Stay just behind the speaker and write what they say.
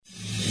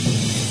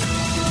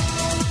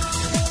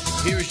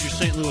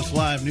St. Louis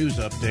Live news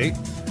update.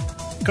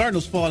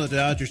 Cardinals fall to the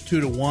Dodgers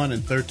 2-1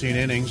 in 13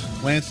 innings.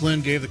 Lance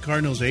Lynn gave the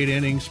Cardinals 8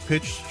 innings,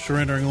 pitched,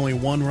 surrendering only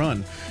 1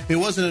 run. It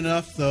wasn't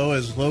enough, though,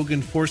 as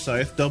Logan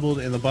Forsythe doubled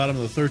in the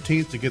bottom of the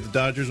 13th to give the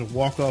Dodgers a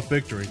walk-off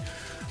victory.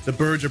 The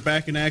Birds are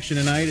back in action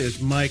tonight as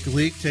Mike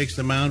Leake takes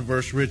the mound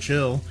versus Rich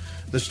Hill.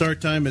 The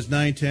start time is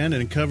 9:10,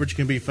 and coverage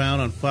can be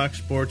found on Fox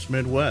Sports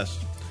Midwest.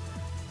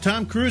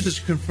 Tom Cruise has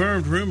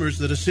confirmed rumors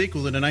that a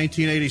sequel to the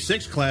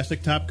 1986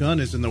 classic Top Gun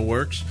is in the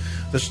works.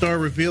 The star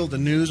revealed the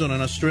news on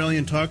an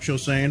Australian talk show,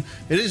 saying,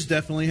 "It is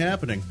definitely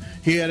happening."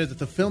 He added that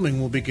the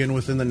filming will begin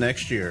within the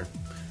next year.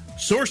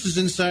 Sources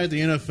inside the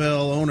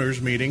NFL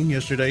owners' meeting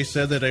yesterday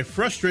said that a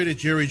frustrated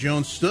Jerry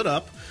Jones stood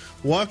up,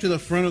 walked to the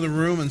front of the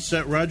room, and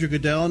set Roger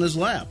Goodell in his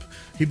lap.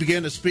 He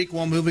began to speak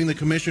while moving the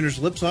commissioner's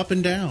lips up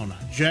and down.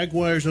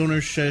 Jaguars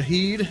owner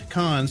Shahid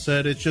Khan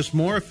said, "It's just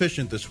more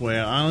efficient this way.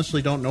 I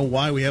honestly don't know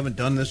why we haven't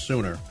done this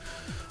sooner."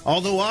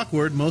 Although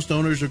awkward, most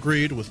owners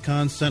agreed with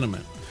Khan's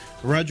sentiment.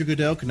 Roger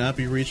Goodell could not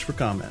be reached for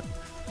comment.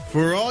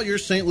 For all your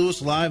St.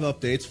 Louis Live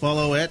updates,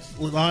 follow at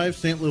Live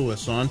St.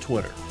 Louis on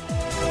Twitter.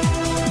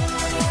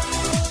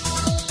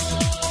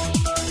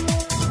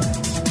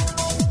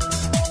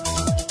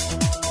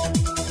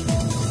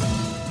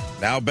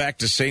 Now back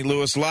to St.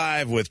 Louis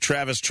Live with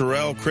Travis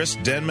Terrell, Chris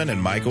Denman,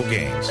 and Michael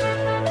Gaines.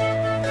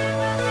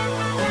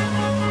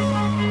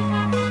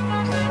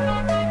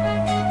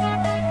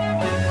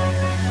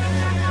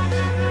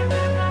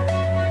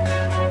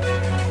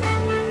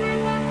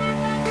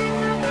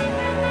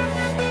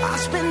 I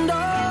spend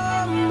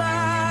all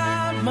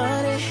my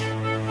money,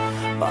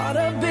 bought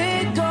a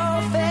big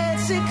old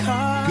fancy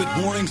car.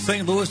 Good morning,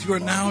 St. Louis. You are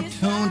now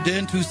tuned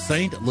in to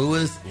St.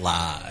 Louis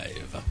Live.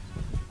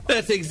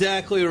 That's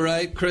exactly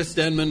right. Chris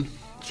Denman,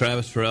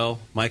 Travis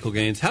Terrell, Michael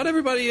Gaines. How'd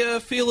everybody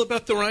feel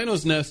about the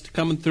Rhino's Nest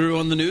coming through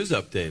on the news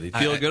update? You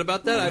feel good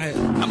about that?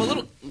 I'm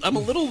a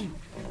little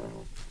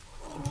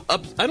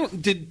up. I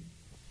don't. Did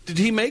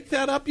he make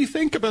that up? You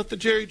think about the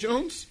Jerry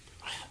Jones?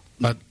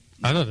 But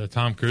I thought the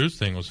Tom Cruise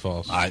thing was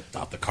false. I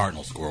thought the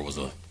Cardinal score was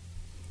a.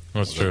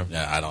 That's true.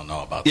 Yeah, I don't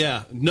know about that.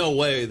 Yeah, no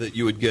way that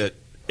you would get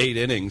 8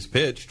 innings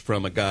pitched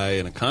from a guy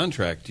in a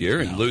contract year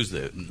and lose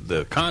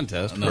the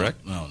contest.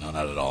 Correct? No, not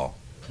at all.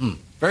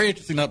 Very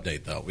interesting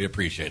update, though. We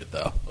appreciate it,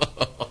 though.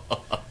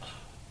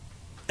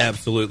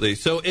 Absolutely.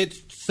 So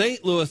it's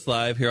St. Louis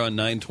Live here on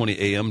 920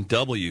 AM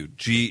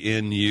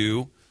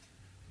WGNU.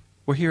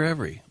 We're here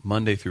every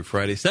Monday through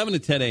Friday, 7 to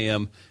 10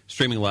 a.m.,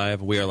 streaming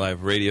live,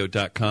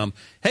 weareliveradio.com.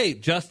 Hey,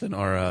 Justin,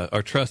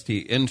 our trusty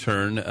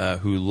intern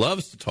who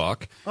loves to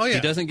talk. Oh, yeah.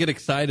 He doesn't get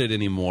excited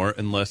anymore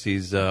unless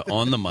he's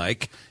on the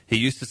mic. He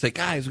used to say,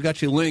 guys, we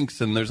got you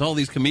links, and there's all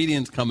these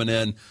comedians coming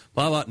in,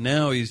 blah, blah.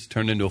 Now he's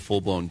turned into a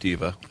full-blown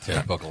diva.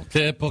 Typical.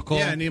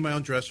 Yeah, I need my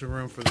own dressing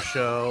room for the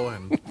show,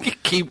 and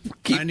keep.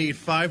 I need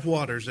 5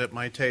 waters at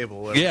my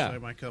table every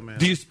time I come in.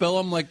 Do you spell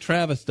them like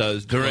Travis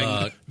does during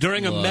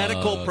a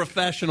medical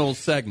professional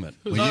segment?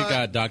 When you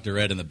got Dr.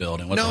 Ed in the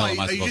building, what the hell am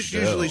I supposed to do?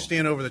 I usually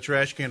stand over the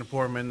trash can and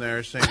pour them in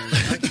there saying,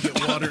 I can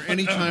get water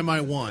anytime I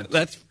want.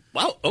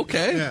 Wow,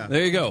 okay. Yeah.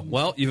 There you go.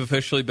 Well, you've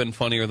officially been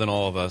funnier than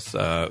all of us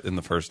in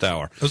the first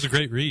hour. That was a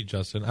great read,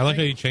 Justin. I like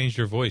how you changed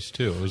your voice,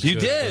 too. It was You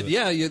good. did,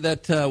 yeah.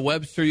 That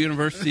Webster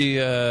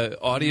University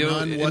audio.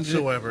 None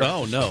whatsoever.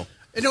 Oh, no.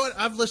 You know what?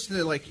 I've listened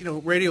to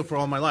radio for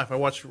all my life. I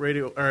watch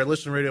radio, or I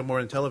listen to radio more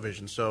than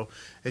television. So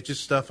it's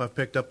just stuff I've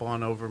picked up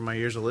on over my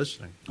years of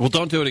listening. Well,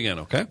 don't do it again,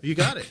 okay? You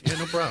got it. Yeah,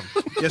 no problem.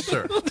 Yes,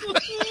 sir.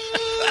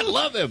 I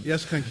love him.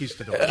 Yes,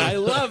 conquistador. I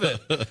love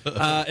it.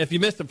 If you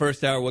missed the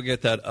first hour, we'll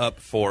get that up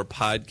for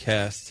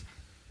podcast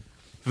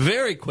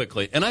very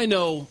quickly. And I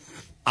know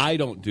I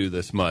don't do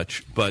this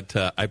much, but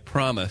I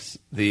promise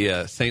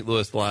the St.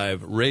 Louis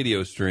Live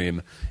radio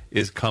stream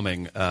is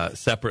coming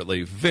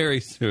separately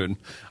very soon.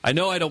 I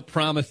know I don't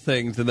promise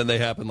things and then they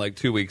happen like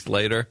 2 weeks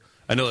later.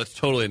 I know that's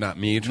totally not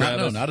me,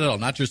 Travis. No, not at all.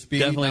 Not your speed.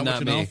 Definitely not not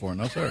what you're me. known for.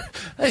 No, sir.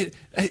 I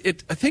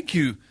think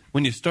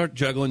when you start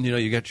juggling,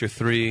 you got your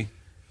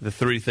the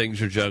 3 things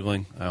you're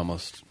juggling. I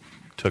almost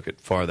took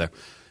it far there.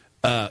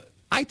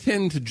 I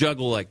tend to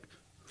juggle like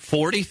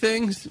 40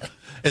 things.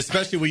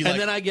 Especially when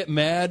then I get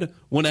mad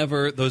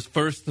whenever those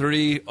first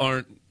 3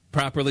 aren't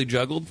properly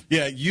juggled.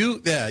 Yeah,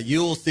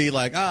 you'll see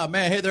like,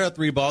 man, hey, there are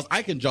 3 balls.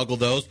 I can juggle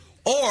those.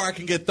 Or I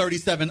can get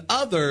 37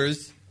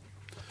 others,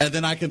 and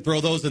then I can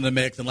throw those in the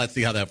mix, and let's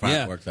see how that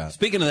works out.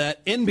 Speaking of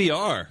that,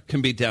 NBR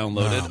can be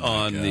downloaded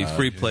on the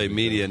Free Play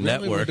Media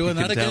Network. We're doing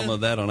you can that again? download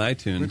that on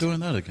iTunes. We're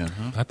doing that again,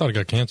 huh? I thought it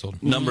got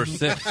canceled. Number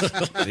 6.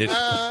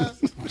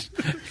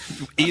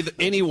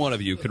 Any one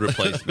of you could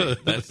replace me.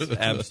 That's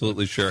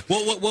absolutely sure.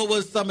 What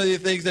was some of the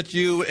things that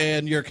you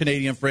and your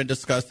Canadian friend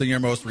discussed in your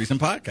most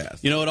recent podcast?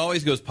 It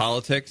always goes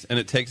politics, and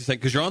it takes a second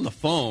because you're on the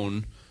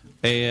phone,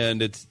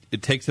 and it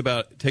takes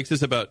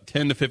us about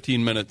 10 to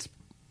 15 minutes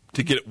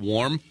to get it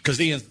warm.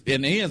 Because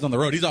Ian's on the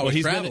road. He's always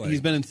traveling.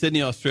 He's been in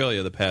Sydney,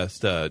 Australia the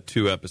past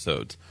 2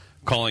 episodes,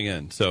 calling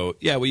in. So,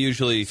 yeah, we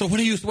usually... So when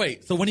do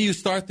you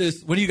start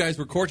this? When do you guys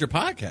record your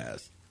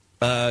podcast?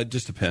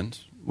 Just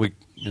depends.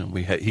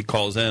 he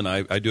calls in.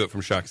 I do it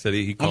from Shock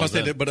City. He I'm calls gonna say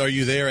in. that, but are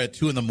you there at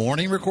 2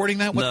 a.m. recording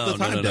that? What's the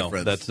time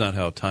difference? That's not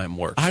how time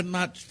works. I'm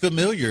not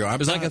familiar. It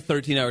was like a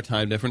 13-hour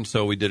time difference,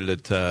 so we did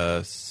it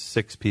at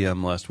 6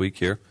 p.m. last week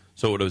here.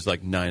 So it was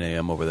like 9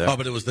 a.m. over there. Oh,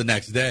 but it was the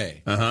next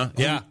day.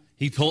 Yeah.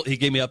 He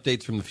gave me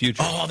updates from the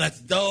future. Oh, that's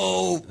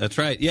dope. That's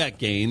right. Yeah,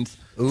 Gaines.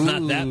 It's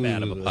not that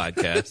bad of a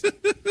podcast.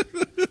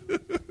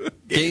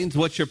 Gaines,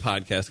 what's your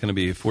podcast going to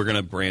be if we're going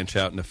to branch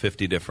out into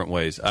 50 different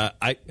ways?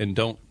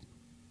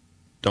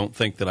 Don't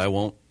think that I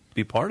won't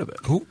be part of it.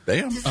 Ooh,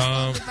 damn.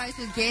 Advice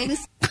with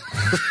Gaines.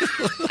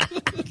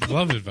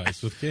 Love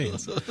advice with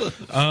Gaines.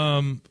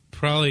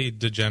 Probably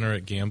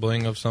degenerate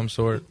gambling of some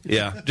sort.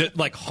 Yeah, just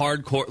like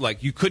hardcore.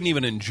 Like you couldn't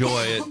even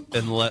enjoy it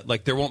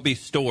and there won't be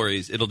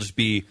stories. It'll just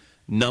be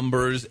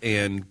numbers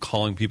and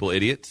calling people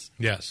idiots.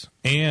 Yes,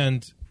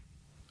 and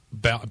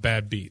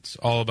bad beats.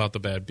 All about the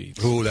bad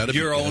beats. Ooh, that'd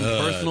Your be own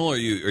good. personal, or are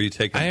you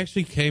taking? I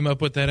actually came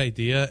up with that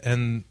idea,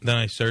 and then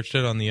I searched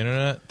it on the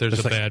internet. There's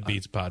a Bad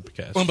Beats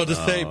podcast. Well, but to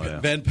say yeah.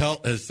 Van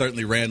Pelt has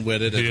certainly ran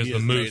with it. he and has the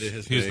has moose. made it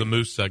his He has the thing.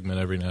 moose segment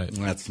every night.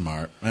 That's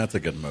smart. That's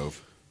a good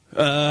move.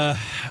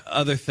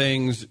 Other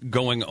things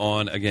going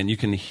on. Again, you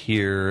can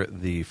hear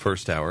the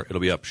first hour.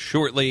 It'll be up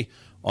shortly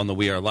on the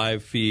We Are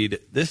Live feed.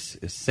 This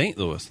is St.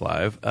 Louis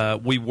Live.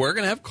 We were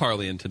going to have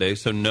Carly in today,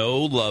 so no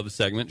love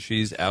segment.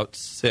 She's out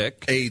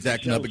sick. AIDS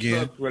acting up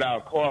again. Sucks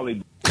without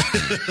Carly.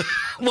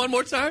 One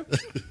more time.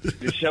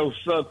 The show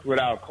sucks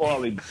without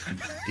Carly.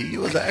 He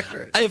was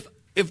accurate.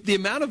 If the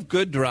amount of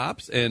good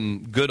drops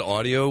and good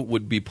audio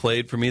would be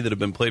played for me that have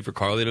been played for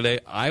Carly today,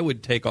 I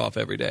would take off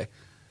every day.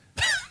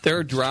 There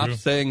are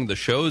drops saying the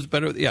show's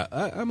better. Yeah,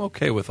 I'm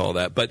okay with all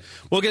that. But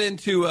we'll get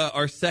into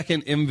our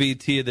second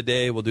MVT of the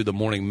day. We'll do the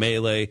morning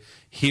melee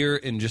here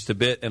in just a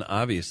bit. And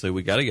obviously,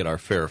 we got to get our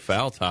fair or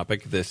foul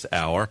topic this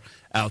hour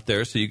out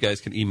there so you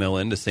guys can email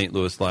in to St.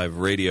 Louis Live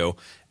Radio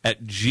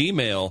at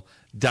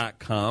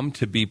gmail.com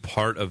to be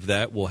part of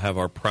that. We'll have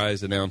our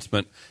prize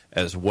announcement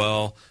as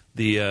well.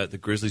 The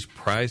Grizzlies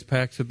prize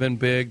packs have been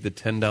big. The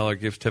 $10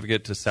 gift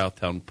certificate to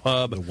Southtown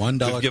Pub. The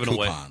 $1 We've given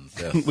coupons.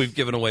 Away, Yes. We've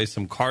given away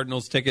some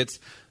Cardinals tickets.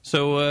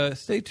 So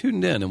stay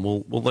tuned in, and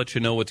we'll let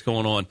you know what's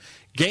going on.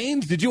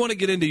 Gaines, did you want to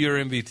get into your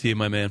MVT,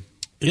 my man?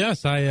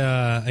 Yes,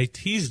 I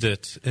teased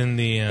it in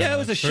the. Yeah, it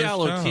was a first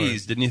shallow hour.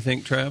 tease, didn't you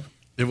think, Trav?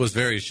 It was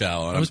very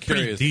shallow. And It was I'm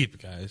pretty curious.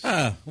 deep, guys.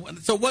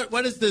 So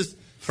what is this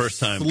First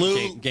time.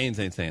 slew? Gaines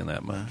ain't saying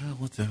that much.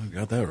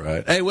 Got that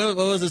right. Hey, what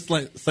was this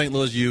St.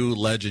 Louis U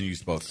legend you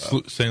spoke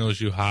of? St.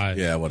 Louis U High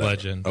Yeah, whatever.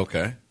 legend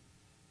Okay.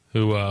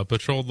 who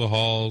patrolled the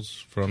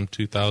halls from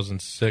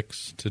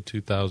 2006 to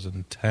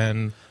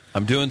 2010.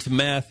 I'm doing some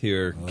math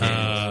here.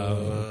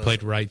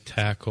 Played right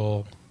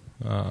tackle.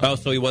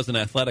 So he wasn't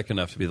athletic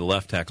enough to be the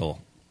left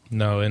tackle.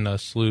 No, in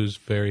SLU's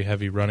very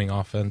heavy running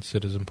offense,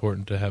 it is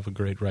important to have a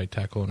great right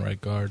tackle and right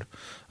guard.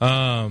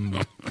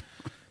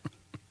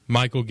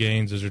 Michael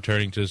Gaines is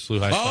returning to the SLU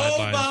High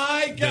sideline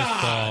my this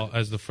fall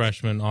as the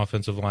freshman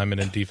offensive lineman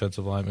and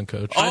defensive lineman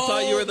coach. I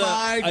thought you were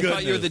my I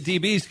thought you were the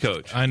goodness. DB's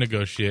coach. I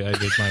negotiate. I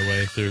did my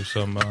way through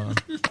some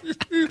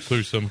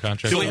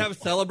contracts. Do we have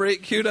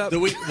Celebrate queued up? So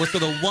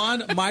the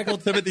one Michael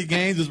Timothy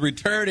Gaines is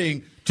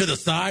returning to the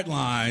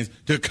sidelines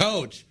to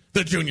coach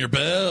the Junior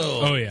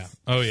Bills. Oh yeah.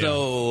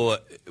 So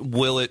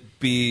will it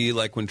be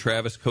like when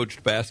Travis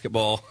coached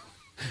basketball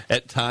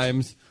at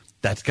times?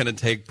 That's going to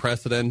take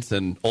precedence,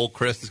 and old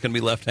Chris is going to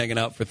be left hanging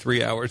out for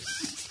 3 hours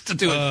to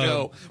do a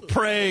show,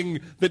 praying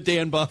that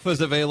Dan Buff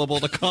is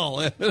available to call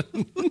in.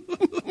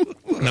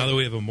 Now that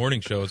we have a morning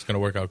show, it's going to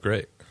work out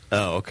great.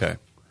 Oh, okay.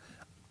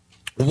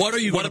 What are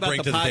you What going to about bring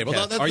the to the table?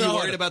 podcast? Are you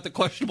worried about the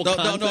questionable No,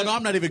 content?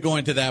 I'm not even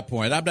going to that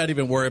point. I'm not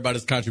even worried about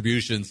his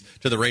contributions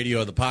to the radio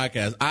or the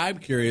podcast. I'm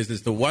curious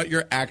as to what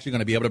you're actually going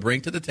to be able to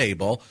bring to the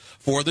table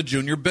for the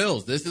Junior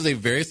Bills. This is a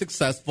very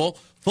successful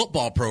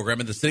football program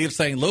in the city of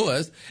St.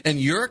 Louis, and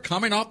you're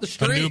coming off the A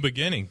street. new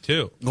beginning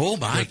too. Oh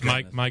my With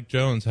goodness. Mike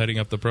Jones heading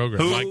up the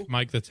program. Who?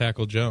 Mike the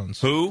Tackle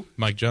Jones. Who?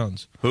 Mike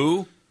Jones.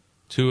 Who?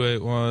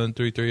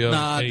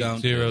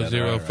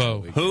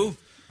 281-330-8004. Who?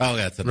 Oh,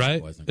 that's a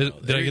Right? boys and Did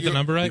girls. I get the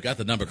number right? You got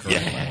the number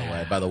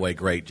correct, by the way.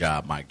 Great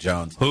job, Mike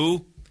Jones.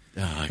 Who?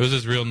 It was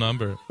his real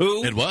number.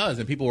 Who? It was,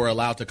 and people were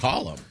allowed to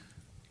call him.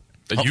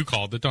 You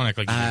called it. Don't act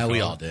like you didn't We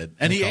call all it. did.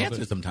 And You he called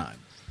answered it. sometimes.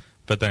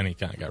 But then he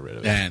kind of got rid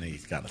of it. And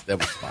he's got that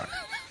was smart.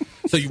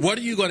 So what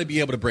are you going to be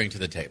able to bring to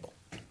the table?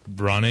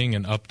 Running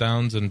and up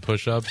downs and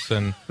push ups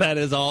and That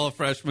is all a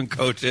freshman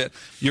coach. You're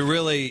and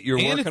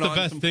working it's the on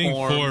best some thing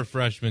form. for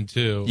freshmen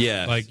too.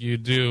 Yes. like you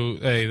do.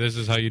 Hey, this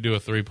is how you do a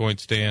 3-point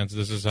stance.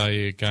 This is how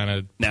you kind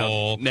of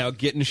pull. Now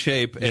get in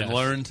shape and Yes.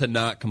 learn to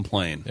not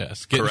complain.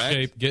 Yes, get Correct? in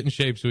shape. Get in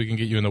shape so we can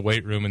get you in the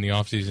weight room in the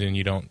off season and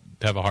you don't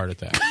have a heart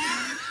attack.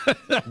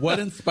 What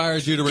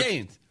inspires you to?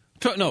 Gaines.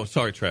 No,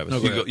 sorry, Travis. No,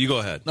 go ahead. You go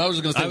ahead. No, I was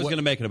just gonna say I was what- going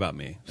to make it about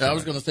me. I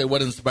was going to say,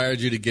 what inspired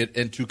you to get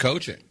into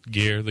coaching?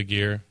 The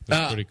gear.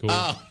 That's pretty cool.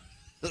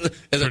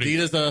 Is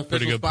Adidas a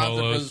pretty official good sponsor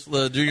polos. for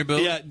the Junior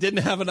Bills? Yeah,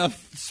 didn't have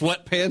enough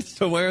sweatpants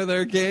to wear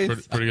their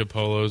games. Pretty good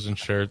polos and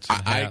shirts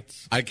and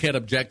hats. I can't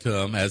object to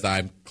him as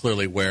I'm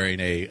clearly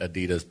wearing a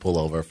Adidas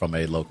pullover from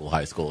a local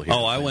high school here. Oh,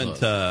 in I St.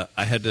 went. Louis.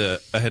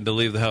 I had to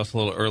leave the house a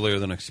little earlier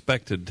than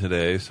expected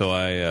today, so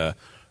I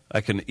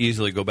can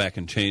easily go back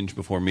and change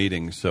before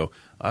meetings. So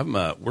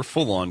we're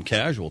full on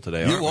casual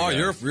today. You aren't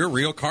we, are. guys? You're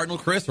real Cardinal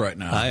Chris right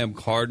now. I am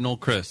Cardinal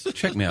Chris.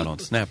 Check me out on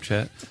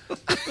Snapchat.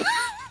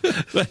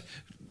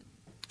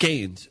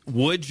 Gaines,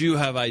 would you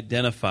have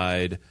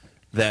identified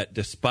that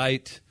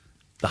despite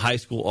the high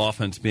school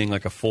offense being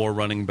like a 4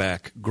 running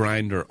back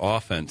grinder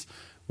offense,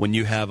 when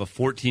you have a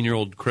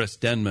 14-year-old Chris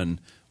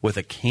Denman with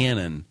a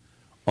cannon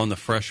on the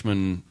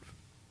freshman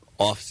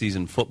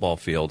off-season football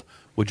field,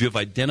 would you have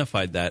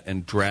identified that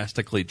and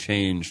drastically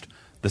changed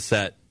the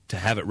set to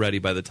have it ready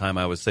by the time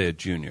I would say a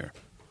junior?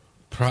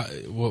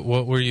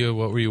 What were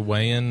you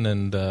weighing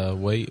and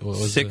weight? What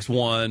was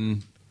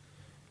 6'1",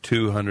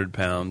 200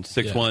 pounds.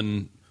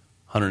 6'1",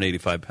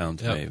 185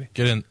 pounds Yep. maybe.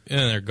 Get in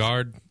there,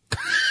 guard.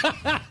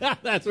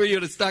 That's where you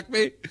would have stuck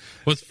me?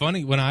 What's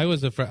funny, when I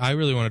was I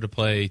really wanted to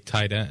play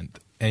tight end,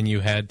 and you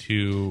had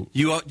to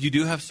You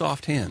do have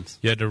soft hands.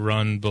 you had to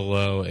run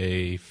below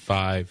a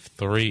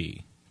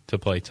 5'3" to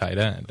play tight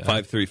end.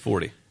 5'3",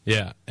 40.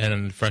 Yeah, and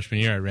in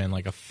freshman year I ran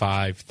like a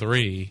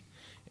 5'3",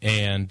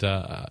 and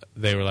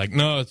they were like,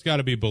 "No, it's got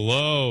to be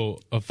below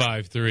a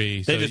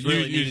 5'3". They just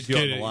really needed you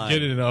on the line.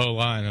 Get it in the O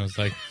line. I was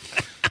like,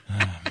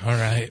 all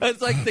right.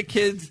 It's like the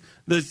kids.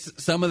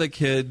 Some of the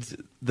kids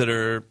that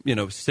are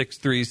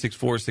 6'3",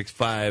 6'4",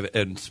 6'5",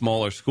 and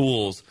smaller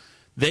schools,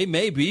 they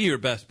may be your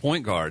best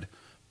point guard,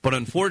 but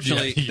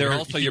unfortunately, Yeah, they're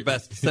also your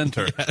best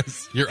center.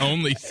 Yes, your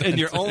only center. And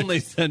your only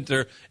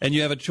center, and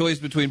you have a choice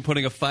between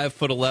putting a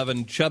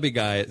 5'11" chubby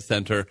guy at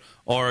center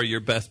or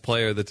your best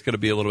player that's going to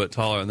be a little bit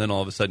taller, and then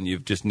all of a sudden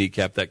you've just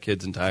kneecapped that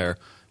kid's entire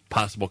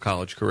possible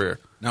college career.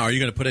 Now, are you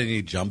going to put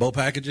any jumbo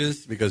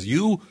packages? Because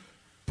you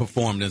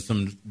performed in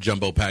some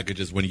jumbo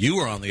packages when you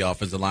were on the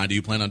offensive line. Do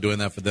you plan on doing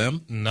that for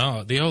them?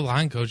 No, the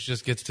O-line coach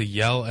just gets to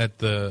yell at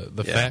the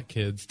fat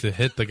kids to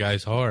hit the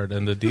guys hard,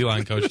 and the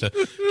D-line coach to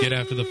get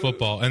after the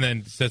football, and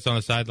then sits on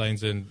the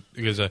sidelines and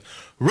goes,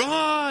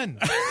 "Run!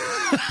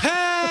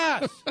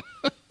 Pass!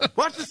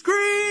 Watch the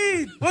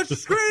screen! Watch the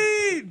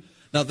screen!"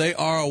 Now, they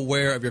are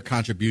aware of your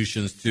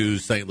contributions to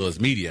St. Louis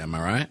media, am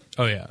I right?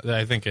 Oh, yeah.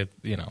 I think they're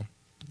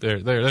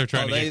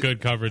trying to get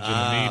good coverage in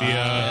the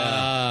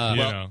media. You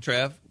know.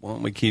 Trav, why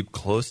don't we keep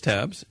close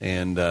tabs?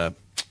 And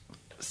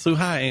Slu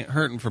High ain't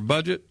hurting for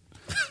budget.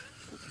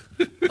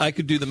 I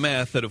could do the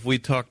math that if we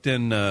talked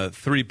in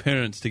 3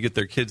 parents to get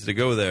their kids to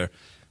go there,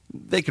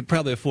 they could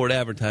probably afford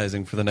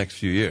advertising for the next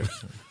few years.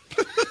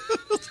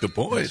 That's a good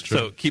point.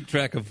 So keep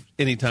track of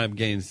any time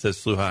Gaines says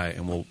Slu High,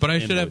 and we'll. But I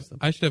should invoice them.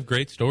 have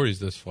great stories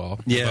this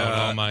fall about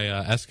all my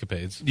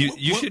escapades.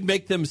 You should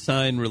make them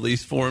sign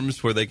release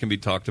forms where they can be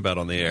talked about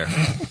on the air.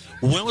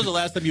 When was the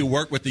last time you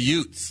worked with the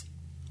Utes?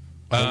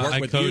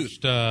 I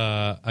coached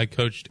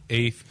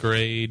 8th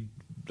grade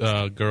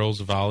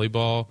girls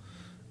volleyball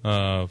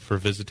for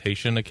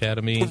Visitation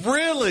Academy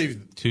Really?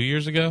 2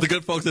 years ago. The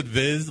good folks at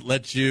Viz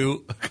let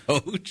you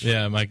coach?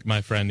 Yeah,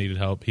 my friend needed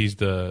help. He's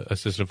the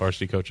assistant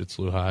varsity coach at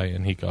SLU High,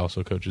 and he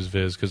also coaches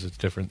Viz because it's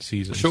different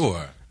seasons.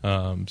 Sure.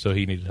 So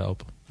he needed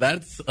help.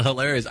 That's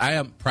hilarious. I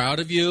am proud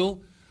of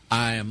you.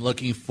 I am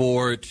looking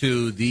forward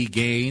to the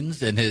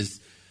Gaines and his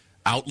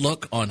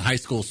outlook on high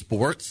school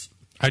sports.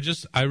 I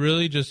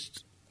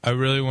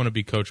really want to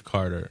be Coach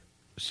Carter.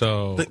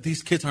 So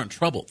These kids aren't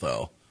troubled,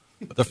 though.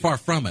 They're far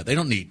from it. They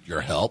don't need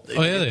your help.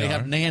 They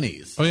have are.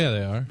 nannies. Oh yeah,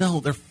 they are. No,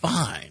 they're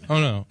fine.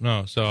 Oh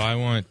no. So I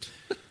want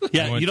You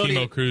don't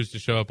Timo need- Cruz to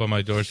show up on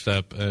my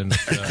doorstep and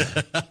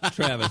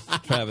Travis,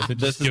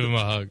 just give him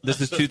a hug. This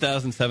is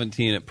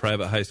 2017 at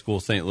Private High School,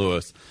 St.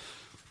 Louis.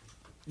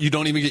 You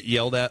don't even get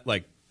yelled at.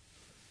 Like,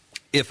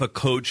 if a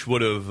coach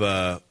would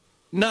have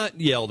not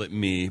yelled at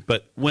me,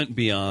 but went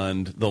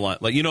beyond the line.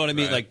 Like, you know what I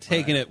mean? Right, like,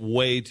 taking it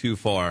way too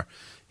far.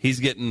 He's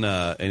getting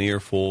an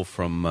earful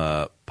from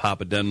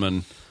Papa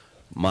Denman,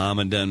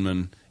 Mama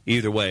Denman.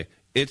 Either way,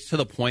 it's to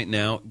the point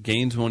now,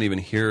 Gaines won't even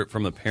hear it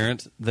from the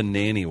parents. The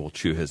nanny will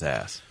chew his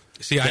ass.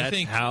 See, That's I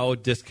think how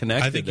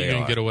disconnected I think you they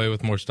can are. get away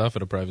with more stuff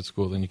at a private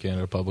school than you can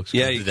at a public school.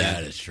 Yeah, you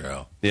That is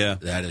true. Yeah.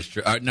 That is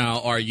true.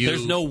 Now, are you...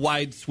 There's no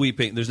wide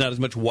sweeping. There's not as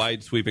much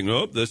wide sweeping.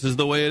 Oh, this is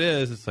the way it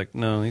is. It's like,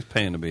 no, he's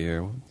paying to be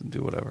here. We'll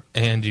do whatever.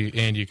 and you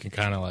can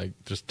kind of like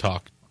just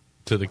talk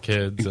to the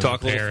kids, You and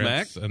talk a the little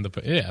parents, smack? and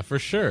yeah, for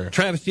sure.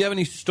 Travis, do you have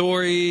any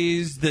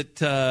stories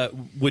that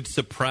would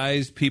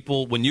surprise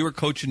people when you were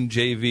coaching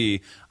JV?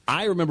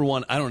 I remember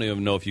one. I don't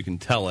even know if you can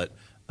tell it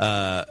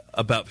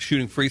about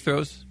shooting free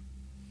throws.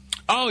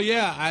 Oh,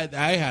 yeah.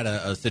 I had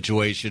a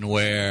situation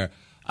where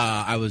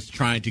I was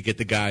trying to get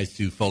the guys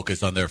to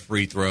focus on their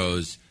free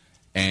throws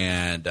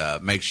and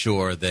make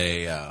sure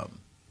they,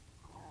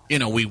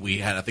 we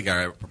had, I think,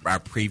 our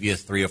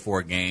previous 3 or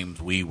 4 games,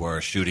 we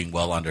were shooting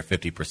well under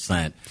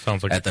 50%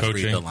 Sounds like at the free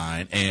coaching. throw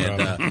line.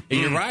 And, and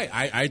you're right.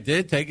 I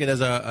did take it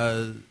as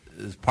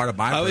is part of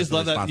my. I always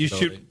love that you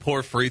responsibility. shoot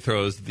poor free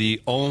throws.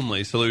 The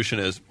only solution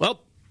is,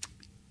 well,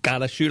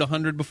 gotta shoot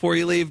 100 before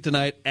you leave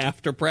tonight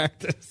after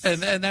practice.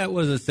 And that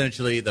was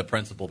essentially the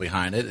principle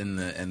behind it,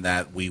 and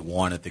that we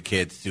wanted the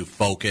kids to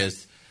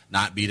focus,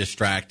 not be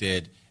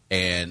distracted,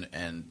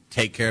 and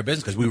take care of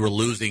business because we were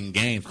losing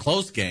games,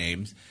 close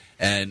games,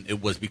 and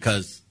it was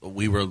because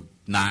we were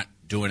not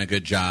doing a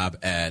good job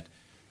at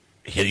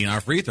hitting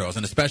our free throws,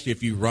 and especially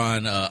if you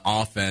run an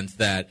offense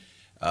that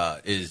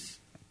is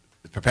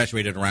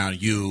perpetuated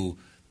around you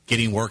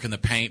getting work in the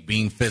paint,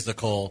 being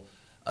physical.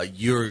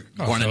 You're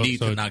going to need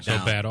to knock down.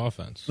 So bad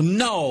offense.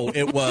 No,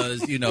 it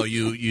was,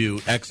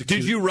 you execute.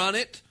 Did you run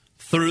it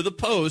through the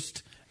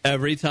post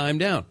every time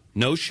down?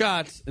 No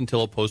shots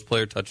until a post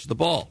player touches the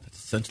ball. That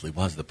essentially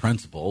was the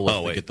principle. Was Oh,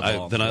 to wait. get the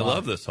ball on Then the I block.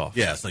 love this offense.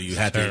 Yeah, so you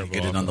had to Terrible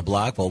get it on offense. the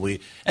block.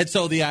 And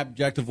so the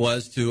objective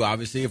was to,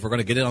 obviously, if we're going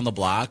to get it on the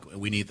block,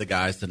 we need the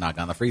guys to knock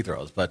down the free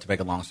throws. But to make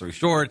a long story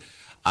short,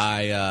 they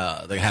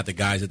had the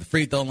guys at the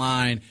free throw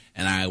line,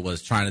 and I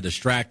was trying to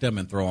distract them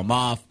and throw them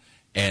off.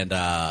 And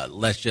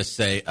let's just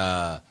say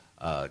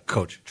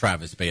Coach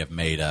Travis may have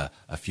made a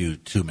few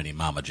too many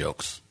mama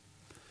jokes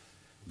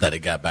that it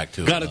got back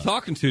to. Got a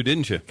talking to,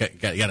 didn't you?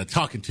 Got a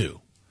talking to.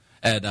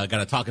 And got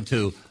a talking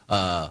to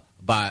by...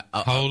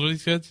 How old are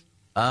these kids?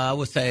 I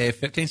would say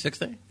 15,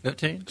 16,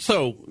 15.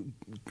 So,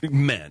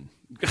 men.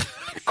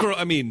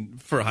 I mean,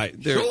 for high.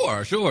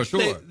 Sure.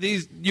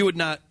 These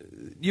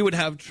you would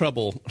have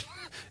trouble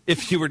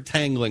if you were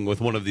tangling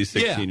with one of these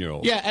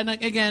 16-year-olds. Yeah, and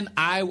again,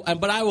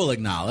 but I will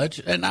acknowledge,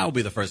 and I will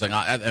be the first thing.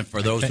 And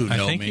for those who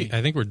know me,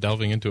 I think we're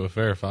delving into a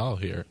fair foul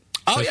here.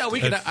 oh yeah, we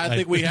can. I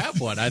think we have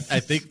one. I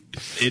think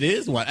it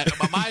is one.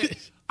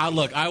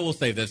 I will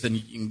say this,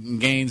 and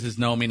Gaines has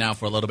known me now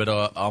for a little bit,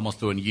 almost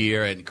to a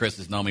year, and Chris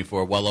has known me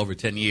for well over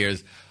 10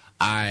 years.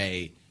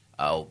 I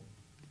don't.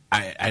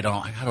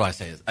 How do I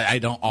say this? I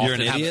don't. You're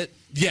often an idiot?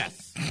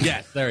 Yes.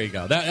 There you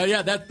go.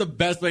 That's the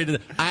best way to.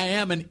 I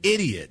am an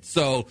idiot.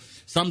 So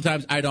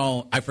sometimes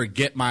I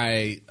forget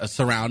my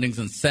surroundings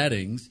and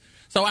settings.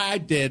 So I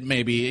did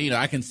maybe.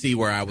 I can see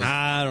where I was.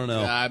 I don't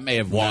know. I may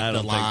have I walked the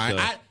don't think line.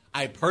 so.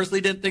 I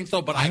personally didn't think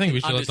so, but I think can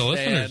we should let the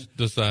understand. listeners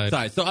decide.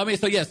 Sorry.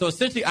 So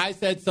essentially, I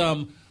said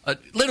some.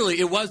 Literally,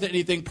 it wasn't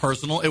anything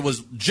personal. It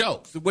was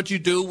jokes. What you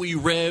do, we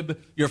rib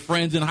your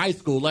friends in high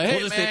school. Like, hey,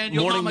 We'll just say man,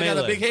 your morning mama got a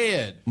melee. big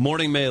head.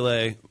 Morning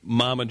melee,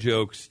 mama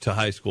jokes to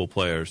high school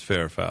players,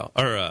 fair foul.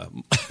 Or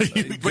Did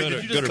you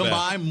just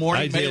combine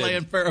morning melee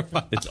and fair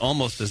foul? It's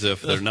almost as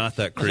if they're not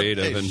that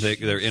creative and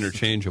they're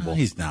interchangeable.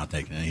 He's now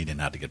taking it. He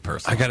didn't have to get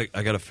personal.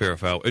 I got a fair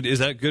foul. Is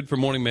that good for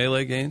morning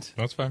melee, Gaines?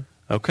 That's fine.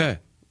 Okay,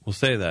 we'll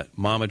say that.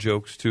 Mama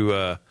jokes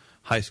to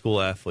high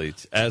school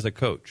athletes as a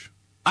coach.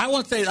 I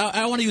want to say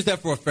I want to use that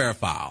for a fair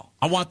foul.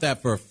 I want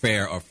that for a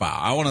fair or foul.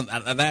 I want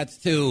to. That's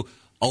too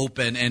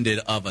open-ended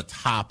of a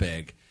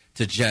topic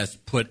to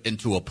just put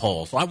into a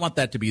poll. So I want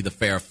that to be the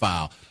fair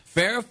foul.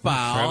 Fair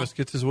foul. Travis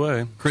gets his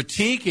way.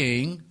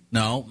 Critiquing.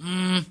 No.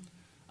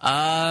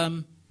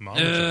 Mama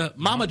jokes.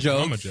 Mama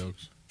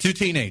jokes. To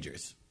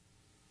teenagers.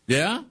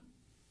 Yeah.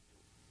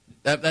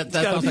 That It's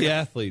got to sounds be like.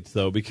 athletes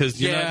though, because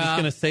you're not Yeah. just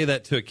going to say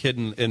that to a kid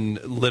in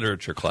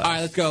literature class. All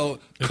right, let's go.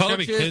 There's got to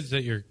be kids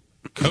that you're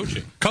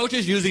coaching.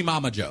 Coaches using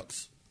mama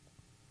jokes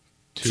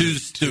to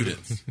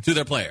students, to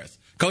their players.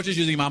 Coaches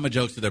using mama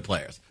jokes to their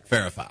players.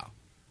 Fair or foul.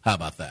 How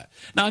about that?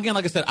 Now, again,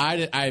 like I said,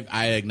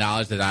 I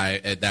acknowledge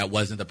that that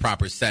wasn't the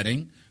proper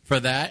setting for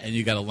that, and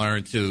you got to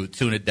learn to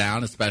tune it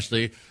down,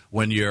 especially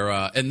when you're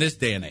in this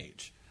day and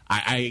age.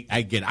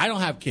 I get it. I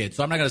don't have kids,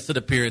 so I'm not going to sit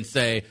up here and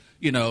say,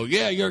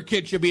 yeah, your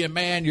kid should be a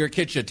man, your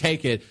kid should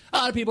take it. A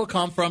lot of people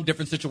come from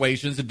different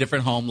situations and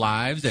different home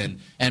lives, and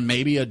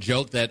maybe a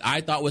joke that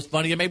I thought was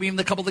funny, and maybe even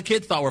a couple of the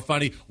kids thought were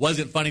funny,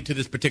 wasn't funny to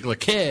this particular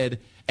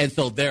kid, and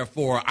so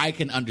therefore I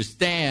can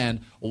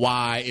understand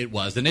why it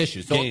was an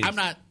issue. So Gaines. I'm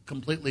not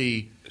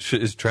completely...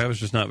 Is Travis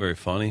just not very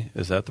funny?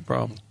 Is that the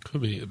problem?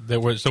 Could be.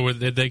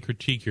 Did they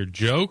critique your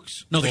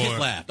jokes? No, the or- kids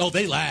laughed. Oh,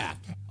 they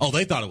laughed. Oh,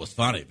 they thought it was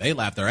funny. They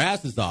laughed their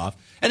asses off.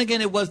 And again,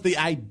 it was the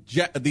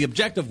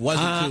objective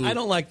wasn't to... I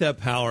don't like that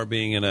power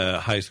being in a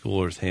high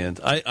schooler's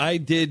hands. I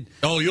did.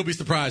 Oh, you'll be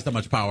surprised how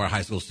much power a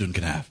high school student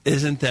can have.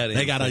 Isn't that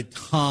They got a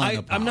ton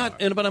of power. I'm not,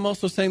 but I'm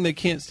also saying they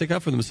can't stick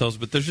up for themselves.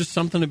 But there's just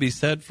something to be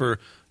said for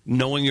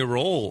knowing your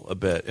role a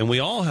bit, and we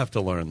all have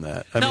to learn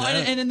that.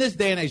 And in this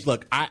day and age,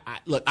 look,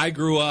 I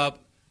grew up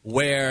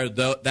where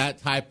that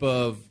type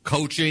of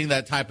coaching,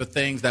 that type of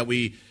things that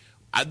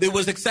it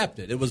was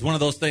accepted. It was one of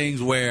those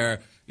things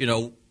where,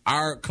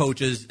 our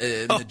coaches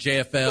in the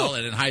JFL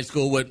and in high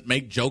school would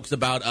make jokes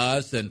about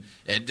us, and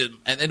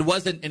it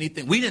wasn't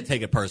anything. We didn't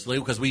take it personally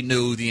because we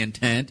knew the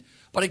intent.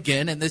 But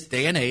again, in this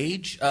day and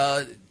age,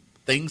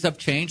 things have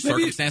changed,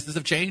 circumstances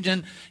have changed,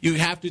 and you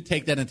have to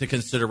take that into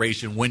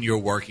consideration when you're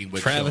working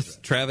with children.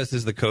 Travis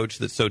is the coach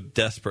that so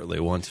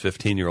desperately wants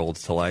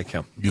 15-year-olds to like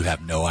him. You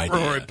have no idea.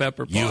 Rory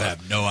Pepperpot. You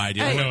have no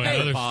idea. I know Rory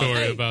another Pepperpot.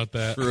 story about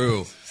that.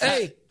 True.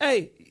 Hey,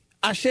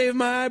 I shaved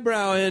my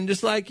eyebrow in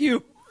just like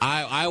you.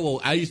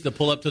 I used to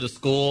pull up to the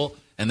school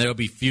and there would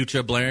be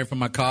Future blaring from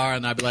my car,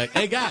 and I'd be like,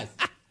 hey guys,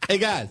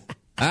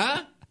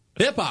 huh?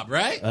 Hip hop,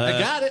 right? I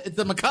got it. It's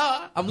in my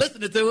car. I'm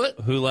listening to it.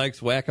 Who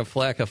likes Wacka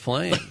Flacka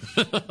Flame?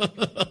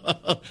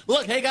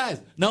 Look, hey guys,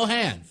 no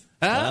hands.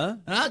 Huh?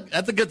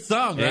 That's a good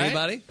song, right?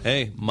 Anybody?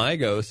 Hey, My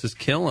Ghost is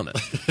killing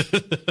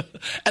it.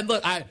 And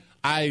look,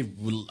 I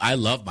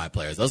love my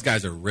players. Those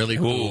guys are really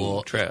cool.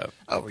 Ooh, Trav.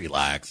 Oh,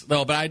 relax.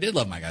 No, but I did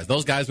love my guys.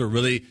 Those guys were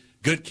really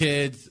good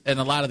kids, and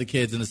a lot of the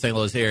kids in the St.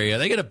 Louis area,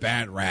 they get a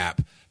bad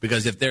rap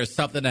because if there's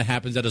something that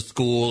happens at a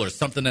school or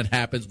something that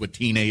happens with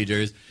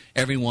teenagers,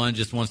 everyone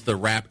just wants to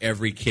rap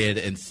every kid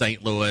in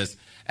St. Louis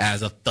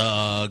as a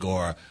thug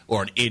or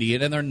an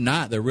idiot, and they're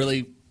not. They're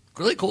really,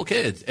 really cool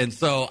kids. And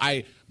so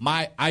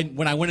when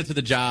I went into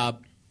the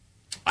job,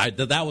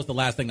 that was the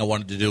last thing I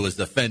wanted to do was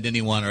offend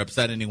anyone or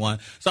upset anyone.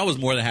 So I was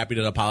more than happy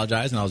to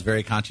apologize, and I was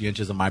very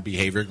conscientious of my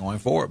behavior going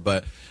forward.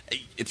 But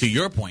to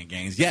your point,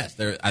 Gaines, yes,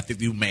 I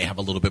think you may have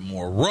a little bit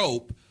more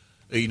rope,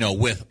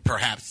 with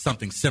perhaps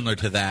something similar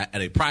to that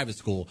at a private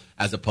school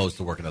as opposed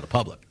to working at a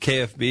public.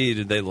 KFB,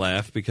 did they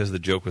laugh because the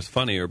joke was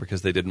funny or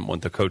because they didn't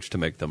want the coach to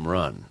make them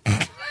run?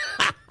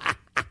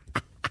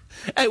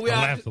 Hey, we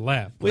have to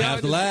laugh. We have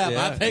to laugh.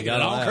 Yeah, I take it. I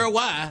don't care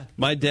why.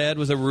 My dad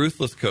was a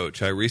ruthless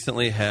coach. I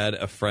recently had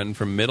a friend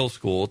from middle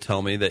school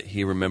tell me that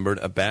he remembered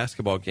a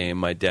basketball game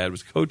my dad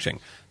was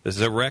coaching. This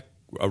is a rec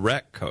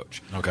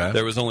coach. Okay.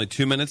 There was only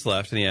 2 minutes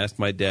left, and he asked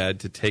my dad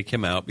to take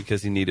him out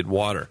because he needed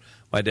water.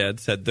 My dad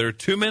said, "There are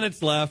 2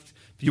 minutes left.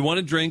 If you want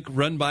a drink,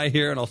 run by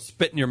here, and I'll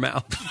spit in your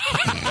mouth."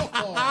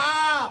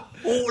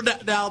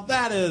 Now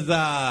that is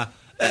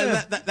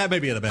that may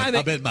be a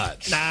bit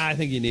much. Nah, I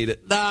think you need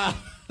it. Nah.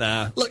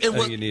 Look, I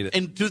think you need it.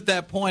 And to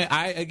that point,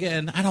 I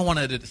don't want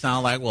it to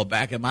sound like, well,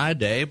 back in my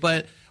day,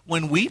 but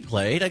when we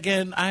played,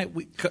 again,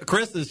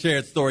 Chris has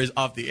shared stories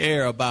off the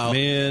air about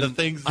the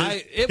things.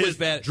 It was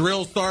bad.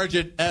 Drill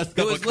sergeant-esque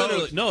of a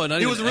coach.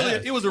 He was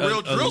a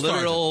real drill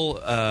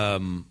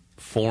sergeant.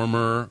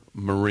 Former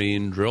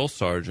Marine drill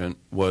sergeant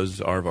was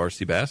our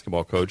varsity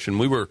basketball coach, and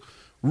we were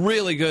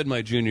really good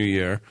my junior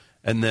year.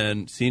 And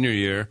then senior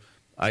year,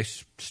 I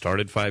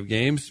started 5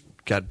 games.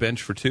 Got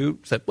benched for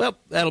 2. Said, well,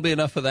 that'll be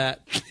enough of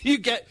that.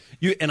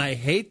 And I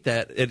hate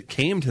that it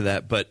came to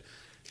that, but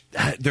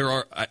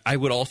I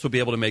would also be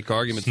able to make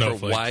arguments for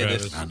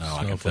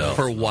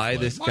why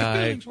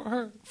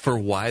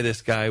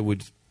this guy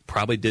would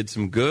probably did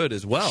some good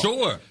as well.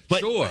 Sure.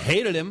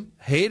 Hated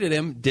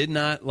him, did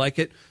not like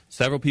it.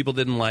 Several people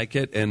didn't like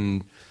it,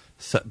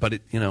 but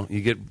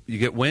you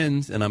get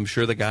wins, and I'm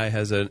sure the guy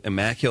has an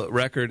immaculate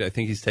record. I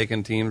think he's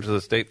taken teams to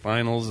the state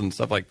finals and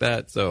stuff like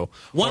that. So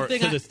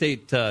the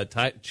state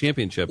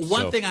championships.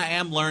 One thing I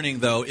am learning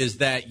though is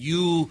that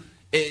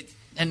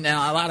and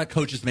now a lot of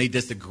coaches may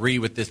disagree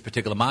with this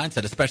particular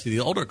mindset, especially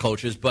the older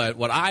coaches. But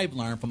what I've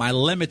learned from my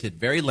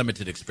very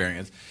limited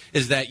experience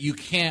is that you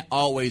can't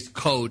always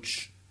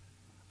coach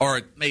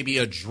or maybe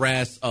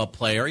address a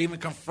player, or even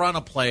confront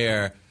a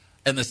player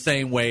in the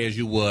same way as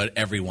you would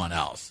everyone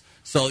else.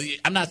 So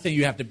I'm not saying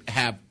you have to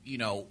have,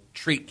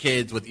 treat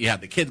kids you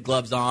have the kid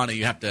gloves on and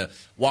you have to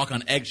walk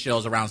on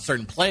eggshells around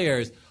certain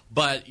players,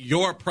 but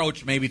your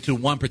approach maybe to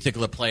one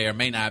particular player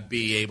may not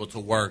be able to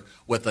work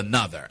with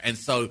another. And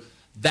so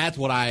that's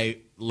what I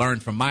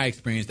learned from my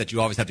experience, that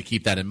you always have to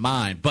keep that in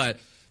mind. But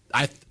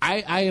I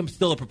am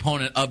still a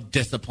proponent of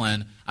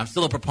discipline. I'm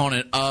still a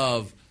proponent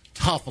of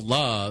tough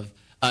love.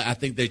 I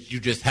think that you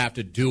just have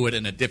to do it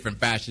in a different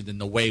fashion than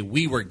the way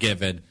we were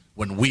given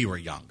when we were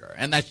younger.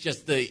 And that's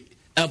just the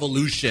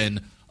evolution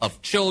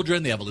of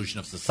children, the evolution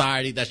of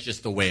society. That's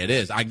just the way it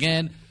is.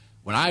 Again,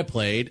 when I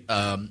played,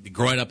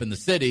 growing up in the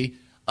city,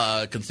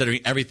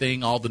 considering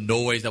everything, all the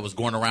noise that was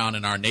going around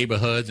in our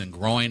neighborhoods and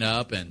growing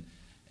up, and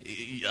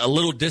a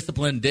little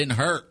discipline didn't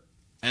hurt.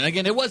 And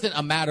again, it wasn't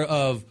a matter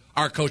of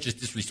our coaches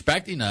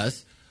disrespecting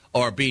us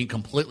or being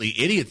completely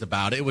idiots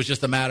about it. It was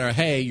just a matter of,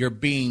 hey, you're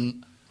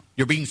being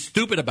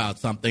stupid about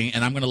something,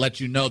 and I'm going to let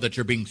you know that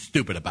you're being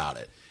stupid about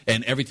it.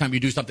 And every time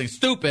you do something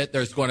stupid,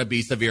 there's going to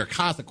be severe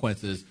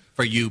consequences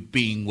for you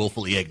being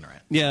willfully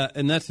ignorant. Yeah,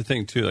 and that's the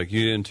thing, too. Like,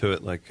 you get into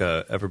it like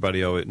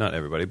everybody always, not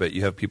everybody, but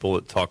you have people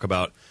that talk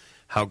about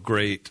how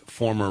great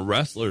former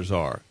wrestlers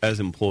are as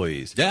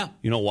employees. Yeah.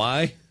 You know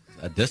why?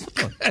 A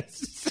discipline.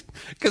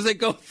 Because they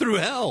go through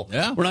hell.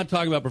 Yeah. We're not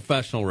talking about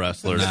professional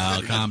wrestlers.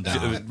 No, calm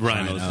down.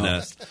 Rhino's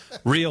Nest.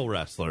 Real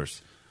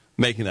wrestlers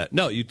making that.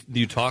 No,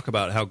 you talk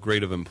about how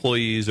great of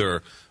employees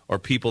or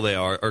people they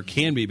are or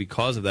can be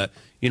because of that.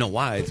 You know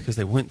why? It's because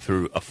they went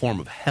through a form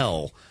of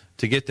hell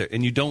to get there.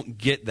 And you don't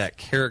get that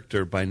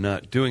character by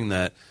not doing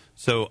that.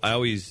 So I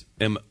always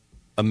am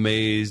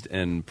amazed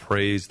and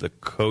praise the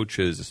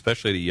coaches,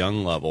 especially at a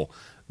young level,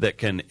 that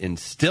can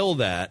instill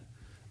that,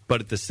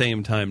 but at the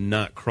same time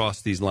not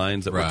cross these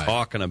lines that we're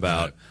talking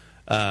about.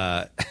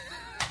 Right.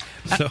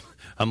 So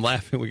I'm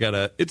laughing.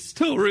 It's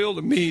still real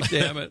to me,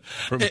 damn it,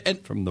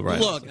 from the right.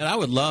 Look, and I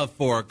would love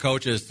for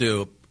coaches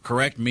to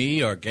correct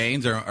me or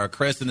Gaines or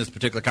Chris in this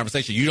particular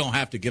conversation. You don't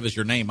have to give us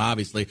your name,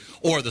 obviously,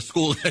 or the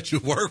school that you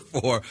work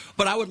for,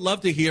 but I would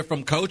love to hear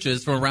from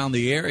coaches from around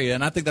the area,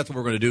 and I think that's what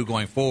we're going to do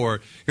going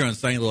forward here on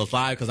St. Louis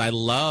Live, because I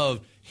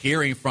love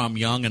hearing from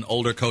young and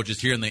older coaches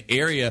here in the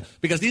area,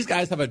 because these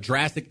guys have a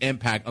drastic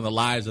impact on the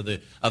lives of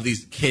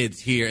these kids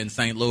here in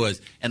St. Louis,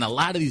 and a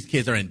lot of these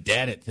kids are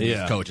indebted to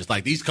these coaches.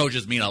 Like, these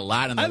coaches mean a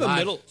lot in their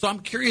lives. So I'm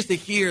curious to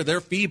hear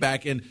their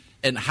feedback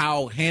and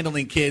how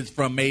handling kids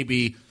from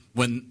maybe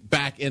when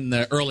back in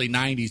the early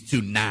 90s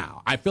to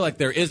now. I feel like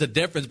there is a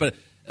difference, but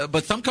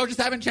some coaches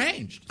haven't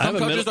changed. Some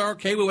coaches are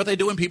okay with what they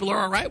do, and people are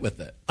all right with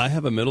it. I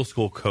have a middle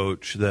school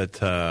coach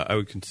that I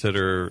would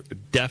consider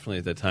definitely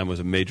at that time was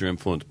a major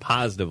influence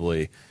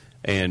positively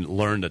and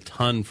learned a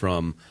ton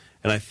from.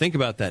 And I think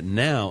about that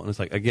now, and it's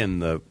like, again,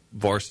 the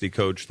varsity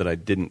coach that I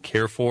didn't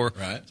care for.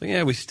 Right. It's like,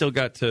 yeah, we still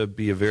got to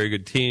be a very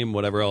good team,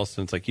 whatever else.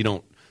 And it's like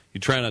you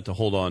try not to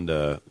hold on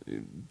to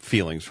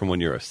feelings from when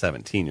you're a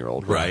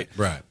 17-year-old, right?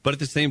 Right. But at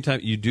the same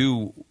time, you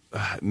do,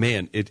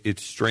 man,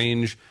 it's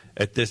strange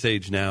at this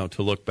age now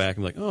to look back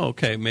and be like, oh,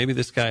 okay, maybe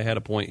this guy had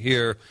a point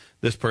here,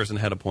 this person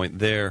had a point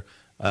there.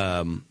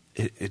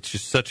 It's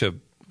just such a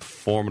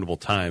formidable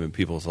time in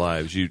people's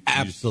lives.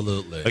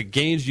 Absolutely.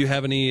 Gaines, do you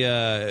have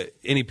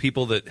any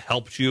people that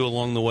helped you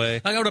along the way?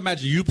 I would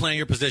imagine you playing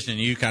your position.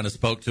 You kind of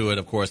spoke to it,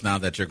 of course, now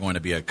that you're going to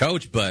be a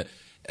coach. But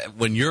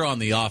when you're on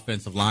the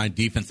offensive line,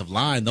 defensive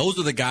line, those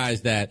are the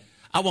guys that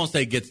I won't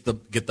say get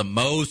the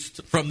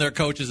most from their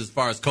coaches as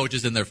far as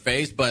coaches in their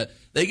face, but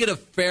they get a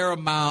fair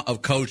amount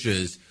of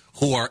coaches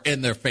who are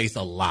in their face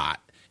a lot.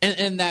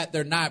 And that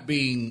they're not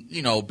being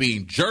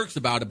jerks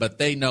about it, but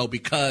they know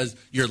because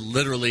you're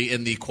literally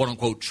in the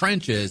quote-unquote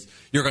trenches,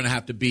 you're going to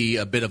have to be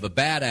a bit of a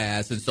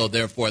badass, and so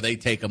therefore they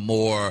take a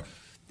more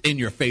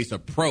in-your-face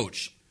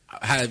approach.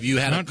 Have you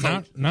had a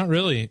coach? Not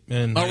really.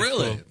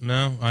 Really?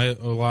 No. A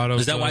lot of.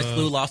 Is that why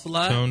SLU lost a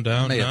lot? Toned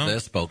down.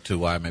 That spoke to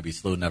why maybe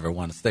SLU never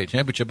won a state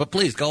championship. But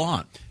please go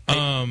on.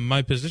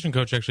 My position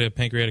coach actually had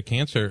pancreatic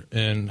cancer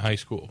in high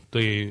school.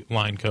 The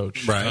line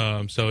coach.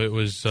 Right. So it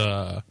was.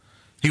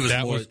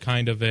 Was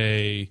kind of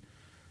a.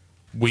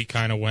 We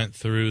kind of went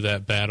through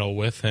that battle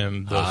with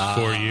him those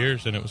 4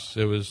 years, and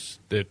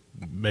it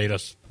made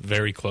us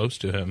very close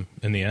to him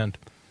in the end.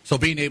 So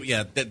being able,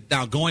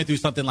 now going through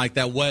something like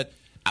that, what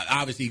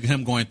obviously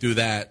him going through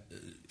that.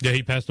 Yeah,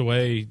 he passed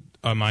away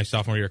my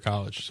sophomore year of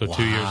college, so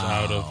 2 years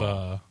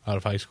out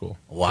of high school.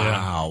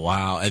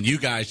 Wow! And you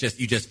guys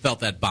just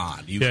felt that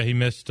bond. He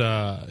missed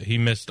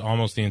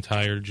almost the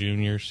entire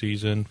junior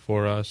season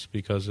for us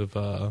because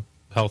of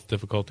health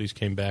difficulties.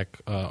 Came back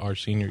our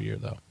senior year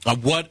though.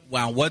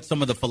 What's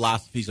some of the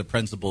philosophies or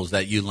principles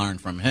that you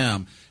learned from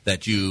him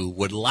that you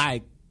would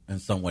like in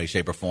some way,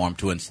 shape, or form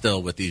to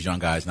instill with these young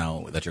guys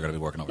now that you're going to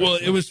be working over? Well,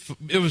 it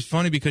was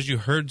funny because you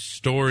heard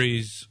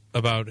stories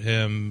about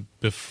him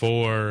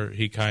before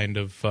he kind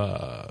of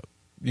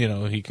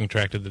he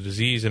contracted the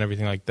disease and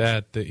everything like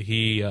that. That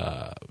he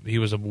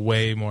was a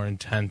way more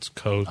intense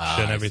coach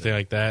and everything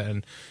like that,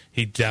 and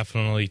he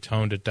definitely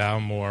toned it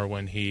down more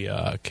when he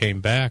came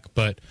back.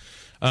 But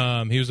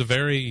he was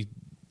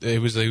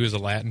he was a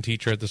Latin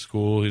teacher at the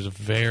school. He was a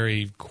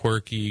very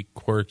quirky,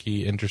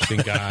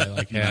 interesting guy.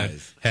 Like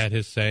had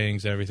his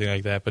sayings and everything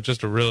like that. But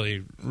just a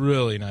really,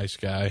 really nice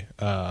guy.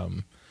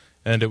 And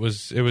it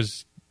was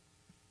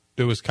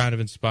kind of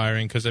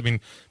inspiring because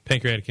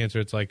pancreatic cancer,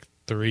 it's like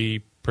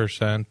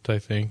 3%, I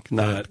think.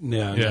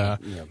 Yeah.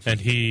 And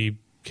he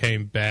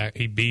came back.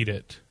 He beat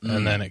it,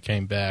 and then it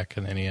came back,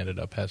 and then he ended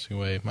up passing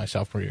away my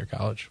sophomore year of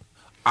college.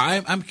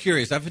 I'm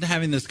curious. I've been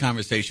having this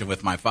conversation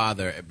with my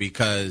father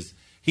because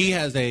he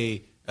has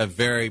a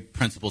very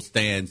principled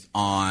stance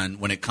on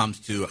when it comes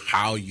to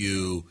how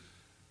you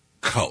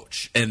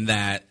coach, and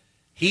that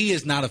he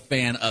is not a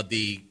fan of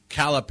the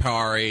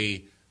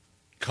Calipari,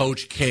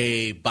 Coach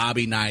K,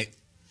 Bobby Knight,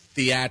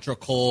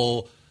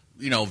 theatrical,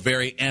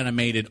 very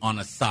animated on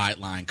a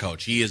sideline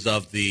coach. He is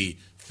of the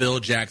Phil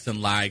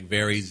Jackson-like,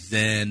 very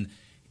zen.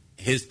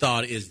 His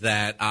thought is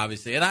that,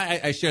 obviously, and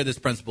I share this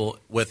principle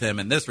with him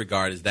in this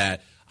regard, is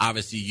that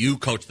obviously you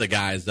coach the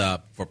guys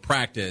up for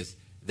practice.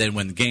 Then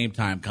when game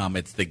time comes,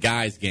 it's the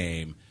guy's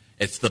game.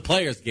 It's the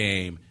player's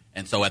game.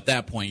 And so at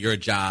that point, your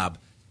job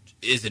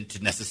isn't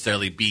to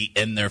necessarily be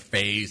in their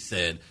face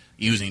and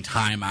using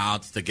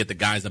timeouts to get the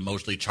guys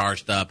emotionally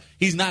charged up.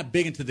 He's not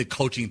big into the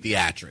coaching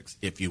theatrics,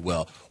 if you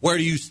will. Where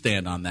do you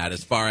stand on that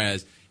as far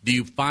as do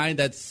you find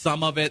that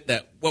some of it,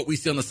 that what we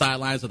see on the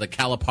sidelines with a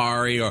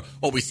Calipari or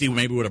what we see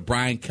maybe with a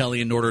Brian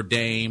Kelly in Notre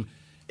Dame,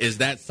 is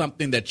that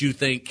something that you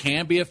think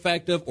can be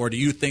effective? Or do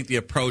you think the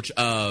approach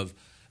of,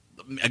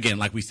 again,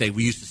 like we say,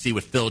 we used to see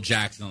with Phil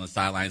Jackson on the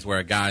sidelines, where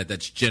a guy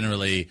that's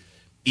generally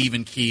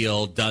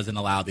even-keeled doesn't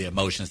allow the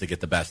emotions to get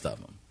the best of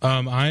him?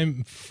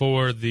 I'm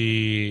for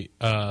the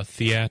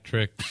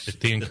theatrics,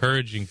 the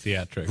encouraging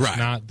theatrics, right?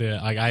 Not the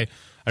I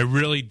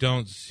really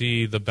don't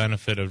see the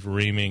benefit of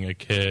reaming a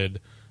kid,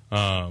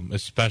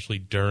 especially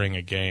during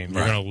a game.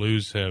 You're going to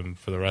lose him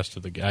for the rest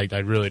of the game. I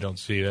really don't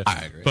see it.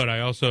 I agree. But I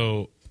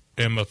also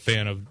am a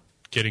fan of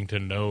getting to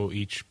know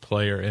each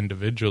player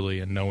individually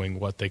and knowing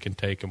what they can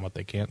take and what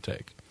they can't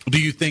take.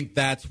 Do you think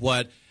that's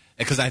what?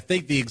 Because I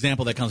think the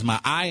example that comes to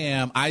mind,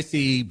 I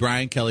see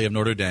Brian Kelly of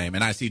Notre Dame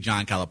and I see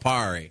John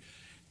Calipari,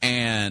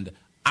 and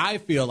I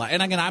feel like,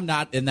 and again, I'm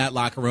not in that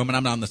locker room and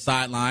I'm not on the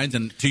sidelines.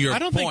 And to your I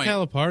don't point, think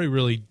Calipari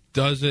really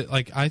does it.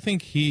 Like, I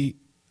think he's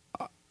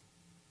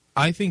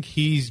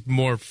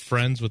more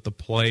friends with the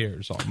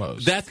players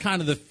almost. that's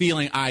kind of the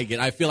feeling I get.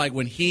 I feel like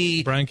when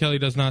Brian Kelly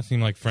does not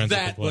seem like friends with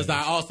the that players.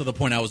 was also the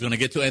point I was going to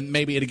get to. And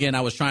maybe, again,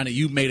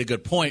 you made a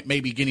good point,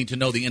 maybe getting to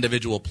know the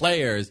individual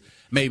players.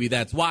 Maybe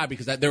that's why,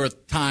 because there were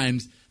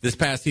times this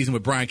past season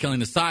with Brian Kelly in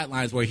the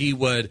sidelines where he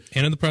would,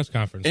 and in the press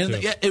conference, and,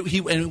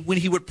 too. and when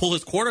he would pull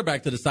his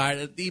quarterback to the side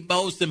at the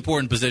most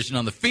important position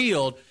on the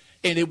field,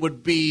 and it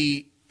would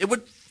be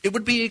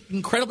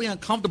incredibly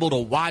uncomfortable to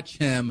watch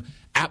him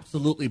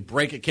absolutely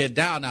break a kid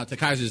down. Now, to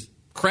Kaiser's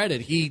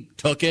credit, he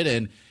took it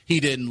and he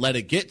didn't let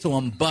it get to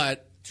him.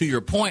 But to your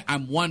point,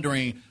 I'm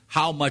wondering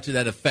how much of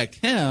that affect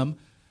him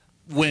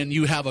when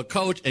you have a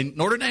coach, and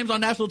Notre Dame's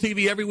on national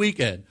TV every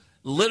weekend,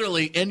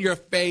 literally in your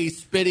face,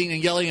 spitting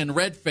and yelling and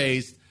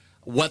red-faced,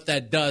 what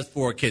that does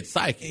for a kid's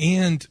psyche.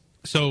 And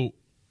so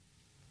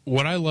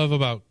what I love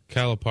about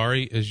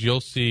Calipari is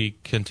you'll see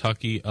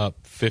Kentucky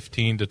up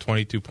 15 to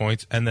 22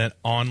 points, and then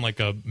on like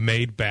a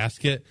made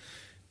basket,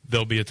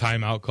 there'll be a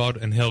timeout called,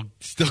 and he'll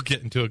still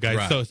get into a guy.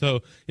 Right.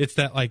 So it's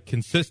that like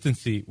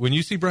consistency. When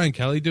you see Brian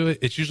Kelly do it,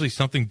 it's usually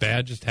something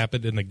bad just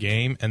happened in the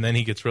game, and then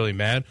he gets really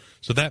mad.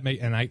 So that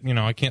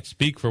I can't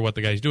speak for what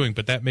the guy's doing,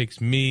 but that makes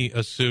me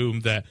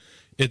assume that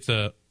it's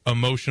a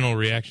emotional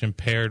reaction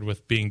paired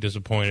with being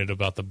disappointed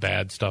about the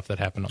bad stuff that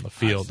happened on the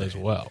field as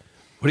well.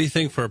 What do you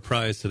think for a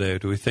prize today?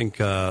 Do we think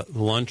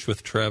lunch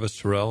with Travis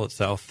Terrell at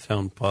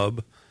Southtown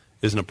Pub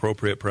is an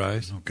appropriate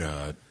prize? Oh,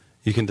 God.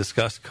 You can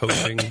discuss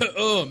coaching.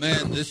 Oh,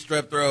 man, this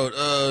strep throat.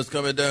 Oh, it's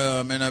coming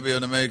down. May not be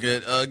able to make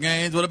it.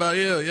 Gaines, what about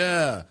you?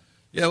 Yeah.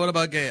 Yeah, what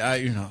about Gaines?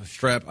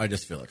 Strep, I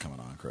just feel it coming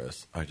on,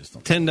 Chris. I just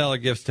don't.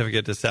 $10 gift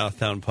certificate to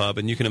Southtown Pub,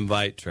 and you can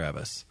invite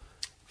Travis.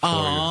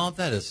 Oh,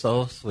 that is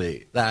so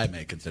sweet. I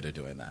may consider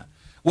doing that.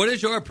 What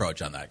is your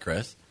approach on that,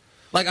 Chris?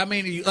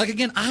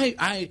 Again,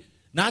 I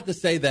not to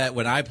say that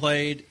when I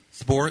played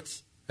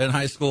sports in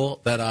high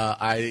school that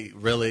I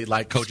really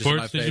like coaches in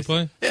my face. Did you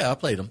play? Yeah, I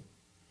played them.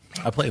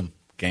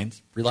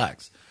 Gaines,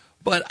 relax.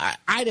 But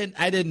I didn't.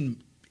 I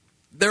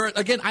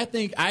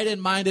think I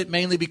didn't mind it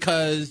mainly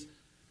because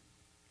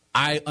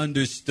I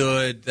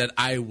understood that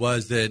I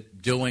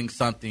wasn't doing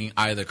something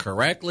either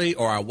correctly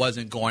or I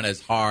wasn't going as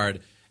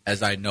hard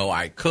as I know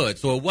I could.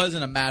 So it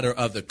wasn't a matter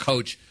of the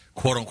coach,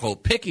 quote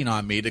unquote, picking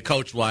on me. The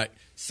coach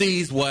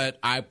sees what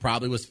I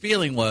probably was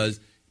feeling was,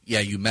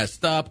 yeah, you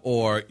messed up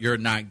or you're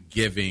not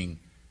giving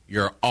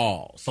your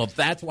all. So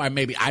that's why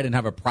maybe I didn't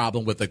have a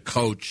problem with the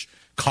coach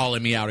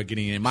calling me out or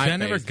getting in my face. I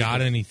never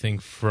got anything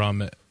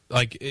from it,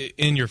 like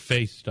in your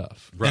face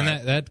stuff. Right.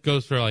 And that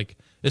goes for like,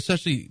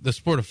 especially the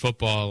sport of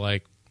football,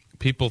 like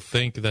people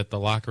think that the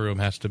locker room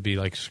has to be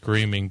like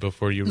screaming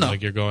before you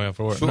like you're going out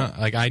for work. Sure. No,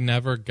 like I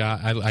never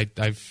got. I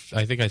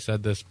think I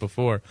said this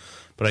before,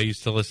 but I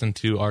used to listen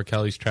to R.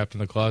 Kelly's "Trapped in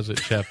the Closet"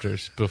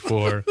 chapters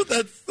before.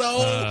 That's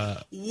so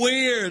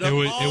weird. Of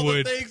all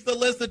the things to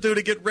listen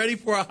to get ready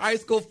for a high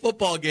school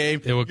football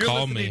game, it would you're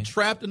call me.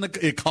 Trapped in the.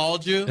 It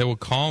called you. It would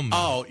call me.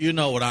 Oh, you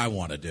know what I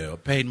want to do,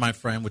 Peyton, my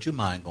friend. Would you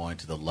mind going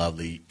to the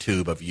lovely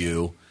tube of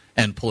you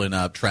and pulling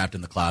up "Trapped in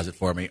the Closet"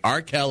 for me?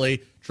 R.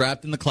 Kelly.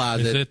 Trapped in the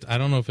Closet. Is it? I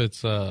don't know if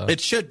it's.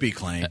 It should be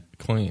clean.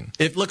 Clean.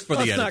 It looks for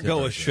the editor. Let's not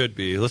go with should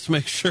be. Let's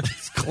make sure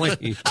it's clean.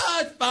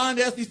 It's fine.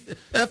 The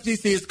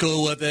FTC is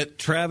cool with it.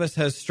 Travis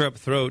has strep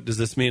throat. Does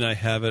this mean I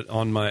have it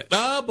on my?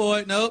 Oh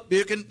boy, nope.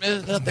 You can.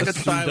 I think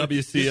it's fine. WCL.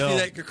 You see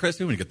that, Chris?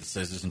 We want to get the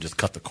scissors and just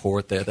cut the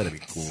cord there. That'd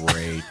be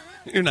great.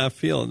 You're not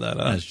feeling that,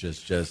 huh? That's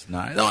just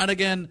not. No, and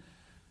again,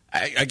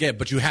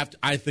 but you have to.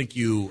 I think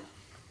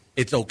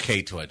it's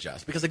okay to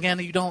adjust because again,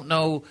 you don't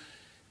know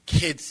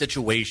kid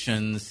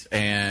situations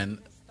and.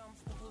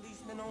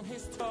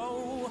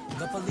 Oh,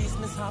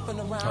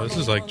 this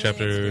is like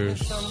chapter.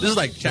 This is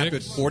like chapter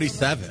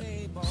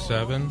 47.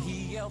 7.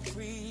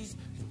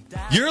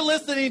 You're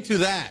listening to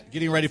that,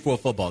 getting ready for a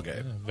football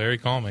game. Yeah, very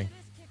calming.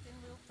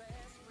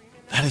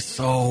 That is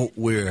so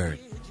weird.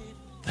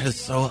 That is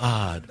so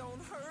odd.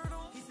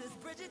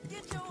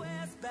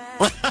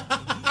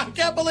 I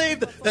can't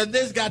believe that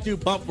this got you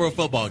pumped for a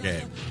football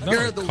game.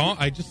 No,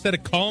 I just said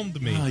it calmed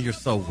me. Oh, you're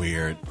so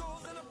weird.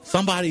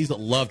 Somebody's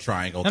love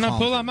triangle. And I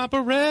pull out my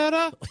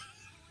Beretta.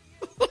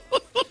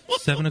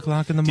 7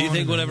 o'clock in the morning. Do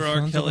you think whenever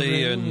R.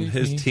 Kelly and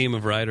his team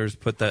of writers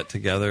put that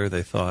together,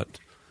 they thought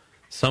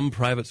some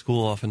private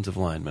school offensive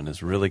lineman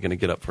is really going to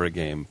get up for a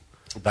game?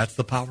 That's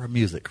the power of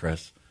music,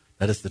 Chris.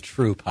 That is the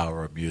true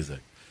power of music.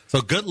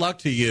 So good luck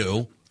to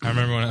you. I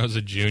remember when I was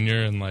a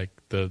junior and like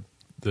the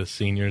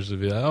seniors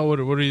would be like, "Oh, what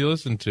are you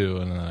listening to?"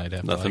 And then I'd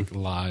have to like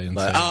lie and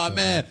say, "Oh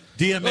man,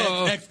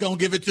 DMX gonna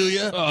give it to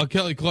you." Oh,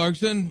 Kelly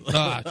Clarkson.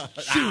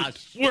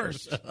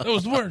 Worse. That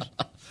was worse.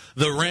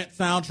 The Rent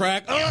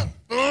soundtrack.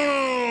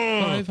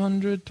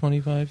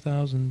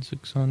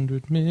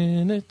 525,600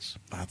 minutes.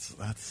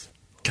 That's.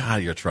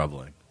 God, you're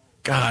troubling.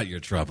 God, you're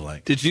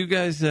troubling. Did you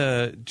guys?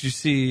 Did you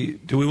see?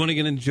 Do we want to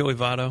get into Joey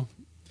Votto?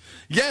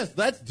 Yes,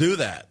 let's do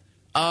that.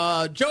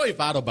 Joey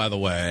Votto, by the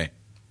way,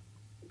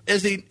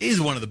 he's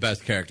one of the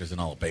best characters in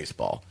all of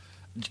baseball.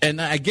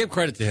 And I give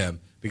credit to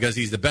him because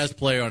he's the best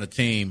player on a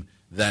team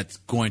that's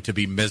going to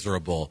be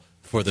miserable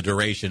for the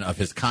duration of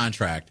his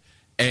contract.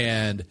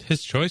 And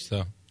his choice,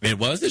 though. It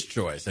was his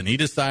choice, and he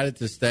decided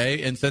to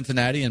stay in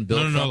Cincinnati and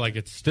build. No, like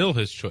it's still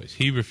his choice.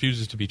 He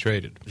refuses to be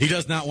traded. He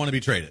does not want to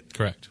be traded.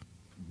 Correct.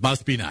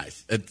 Must be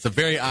nice. It's a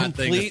very odd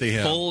thing to see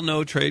him. Full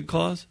no trade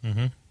clause?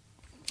 Mm-hmm.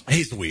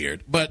 He's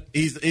weird, but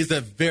he's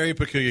a very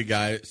peculiar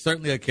guy,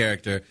 certainly a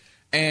character.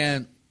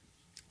 And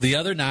the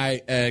other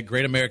night at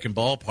Great American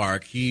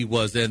Ballpark, he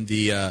was in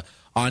the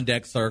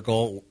on-deck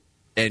circle,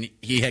 and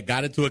he had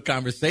got into a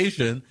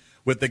conversation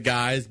with the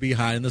guys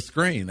behind the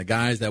screen, the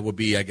guys that would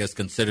be, I guess,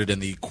 considered in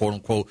the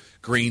quote-unquote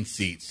green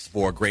seats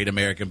for Great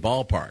American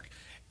Ballpark.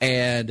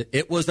 And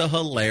it was a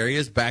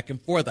hilarious back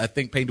and forth. I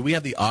think, Payne, do we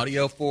have the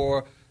audio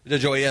for the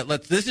Joey? Yeah,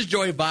 this is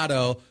Joey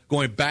Votto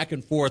going back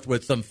and forth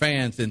with some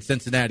fans in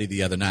Cincinnati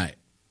the other night.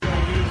 I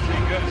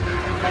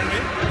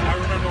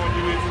remember when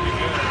you used to be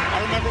good. I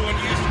remember when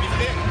you used to be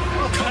thick.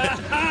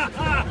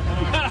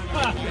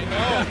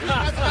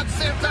 That's about the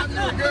same time you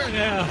were good.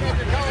 Yeah.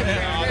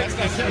 No, that's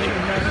not true.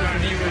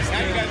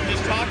 Now you guys are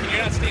just talking.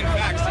 You're not stating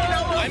facts.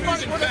 I'm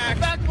using facts.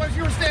 The fact was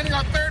you were standing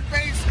on third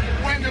base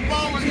when the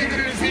ball was getting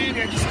in his hand.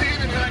 You're just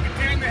standing there like a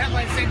deer in the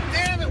headlights saying,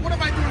 damn it, what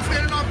am I doing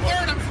standing on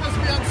third? I'm supposed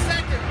to be on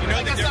second. You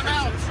know the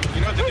difference?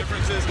 You know what the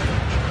difference is?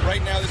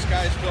 Right now this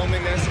guy is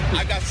filming this.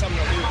 I've got something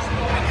to lose.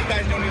 And you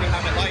guys don't even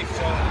have a life,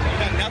 so you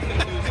got nothing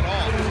to lose at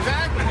all.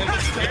 Exactly. It would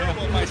be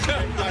terrible if I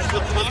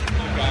stopped talking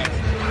to you guys.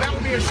 That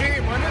would be a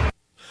shame, wouldn't it?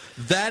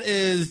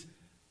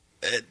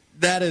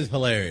 That is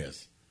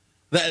hilarious.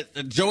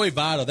 That Joey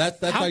Votto. That's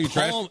how you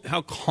trash.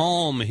 How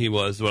calm he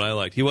was. What I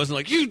liked. He wasn't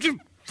like you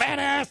fat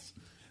ass.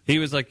 He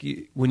was like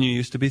when you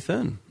used to be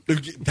thin.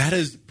 That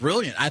is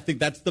brilliant. I think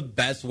that's the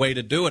best way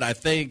to do it. I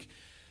think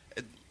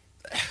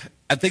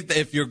that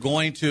if you're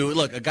going to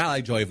look, a guy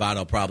like Joey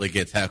Votto probably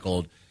gets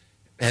heckled,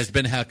 has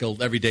been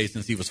heckled every day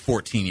since he was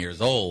 14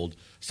 years old.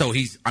 So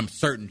he's, I'm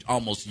certain,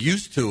 almost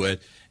used to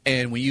it.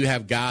 And when you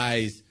have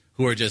guys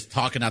who are just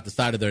talking out the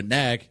side of their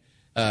neck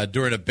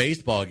during a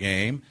baseball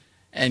game,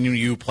 and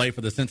you play for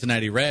the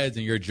Cincinnati Reds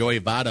and you're Joey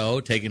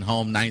Votto taking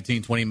home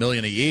 $19-20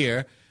 million a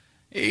year,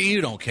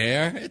 you don't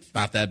care. It's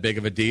not that big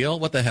of a deal.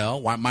 What the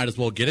hell? Why, might as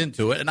well get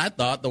into it. And I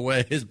thought the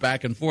way his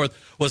back and forth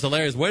was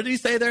hilarious. What did he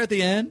say there at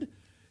the end?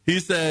 He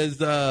says,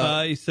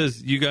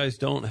 you guys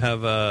don't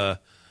have a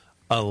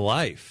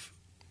life.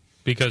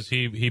 Because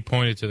he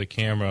pointed to the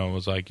camera and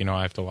was like,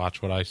 I have to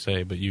watch what I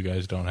say, but you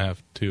guys don't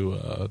have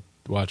to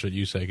watch what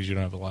you say because you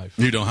don't have a life.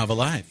 You don't have a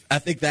life. I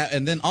think that,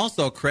 and then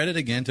also credit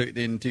again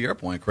to your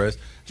point, Chris.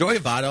 Joey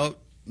Votto,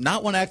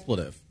 not one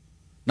expletive,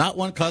 not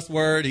one cuss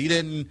word. He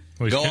didn't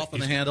go off on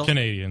the handle.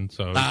 Canadian,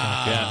 so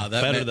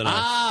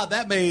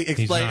that may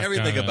explain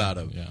everything about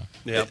him.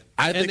 Yeah.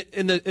 I think,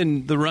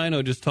 and the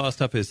Rhino just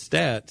tossed up his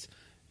stats.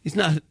 He's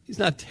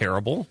not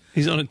terrible.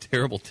 He's on a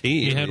terrible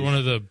team. He had one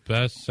of the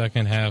best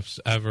second halves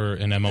ever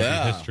in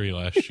MLB history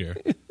last year.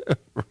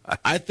 Right.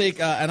 I think,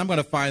 and I'm going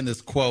to find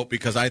this quote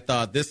because I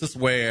thought this is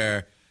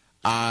where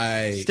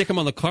I stick him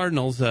on the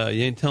Cardinals. You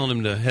ain't telling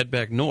him to head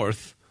back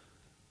north.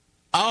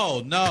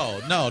 Oh no!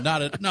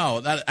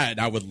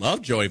 I would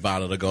love Joey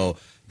Votto to go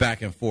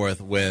back and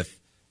forth with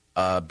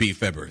B.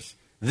 Fibbers.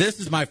 This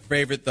is my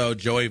favorite though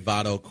Joey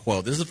Votto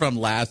quote. This is from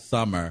last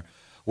summer,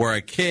 where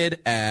a kid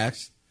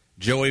asked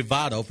Joey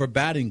Votto for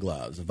batting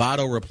gloves.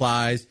 Votto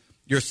replies,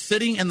 "You're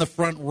sitting in the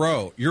front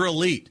row. You're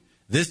elite.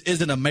 This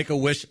isn't a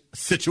Make-A-Wish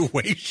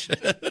situation."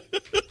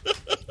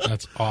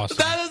 That's awesome.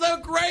 That is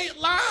a great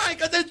line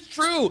because it's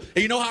true.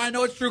 And you know how I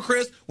know it's true,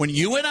 Chris? When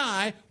you and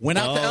I went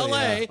out to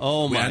L.A.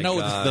 Yeah. I know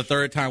this is the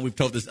third time we've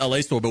told this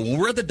L.A. story, but when we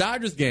were at the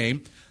Dodgers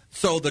game,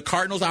 so the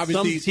Cardinals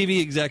obviously... Some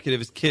TV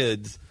executives'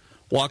 kids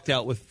walked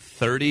out with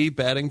 30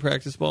 batting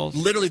practice balls?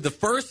 Literally, the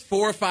first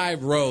 4 or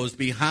 5 rows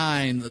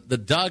behind the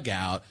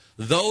dugout,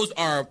 those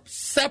are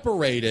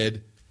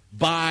separated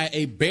by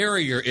a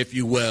barrier, if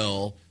you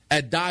will,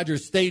 at Dodger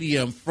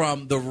Stadium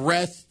from the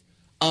rest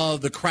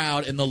of the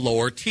crowd in the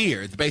lower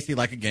tier. It's basically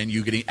like, again,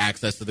 you getting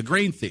access to the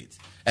green seats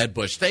at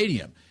Busch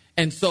Stadium.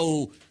 And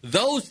so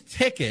those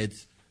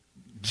tickets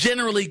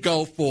generally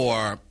go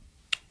for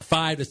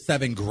 $5,000 to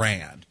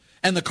 $7,000.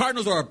 And the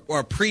Cardinals are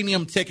a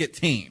premium ticket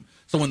team.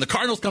 So when the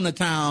Cardinals come to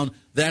town,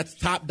 that's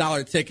top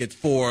dollar tickets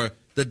for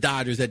the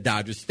Dodgers at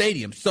Dodger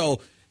Stadium.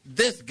 So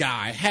this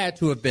guy had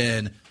to have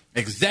been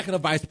executive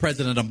vice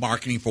president of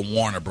marketing for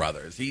Warner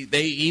Brothers. He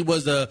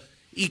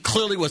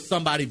clearly was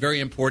somebody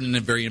very important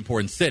in a very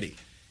important city.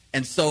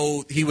 And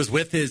so he was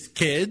with his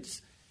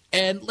kids,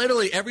 and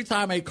literally every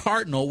time a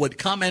Cardinal would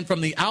come in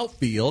from the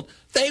outfield,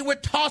 they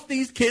would toss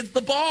these kids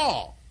the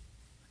ball.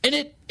 And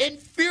it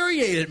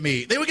infuriated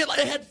me. They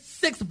had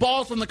 6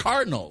 balls from the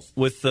Cardinals.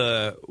 With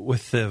the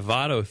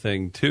Votto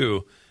thing,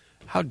 too,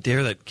 how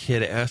dare that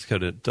kid ask her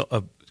to,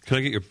 can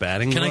I get your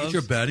batting gloves? Can I get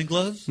your batting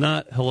gloves?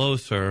 Not, hello,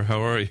 sir,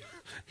 how are you?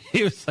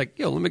 He was like,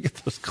 yo, let me get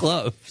those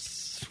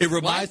gloves.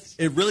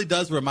 It really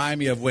does remind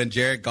me of when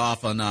Jared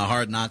Goff on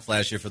Hard Knocks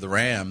last year for the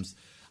Rams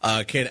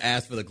kid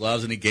asked for the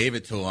gloves, and he gave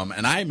it to him.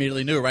 And I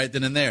immediately knew right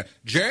then and there,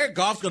 Jared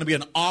Goff's going to be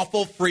an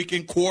awful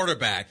freaking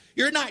quarterback.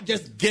 You're not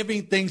just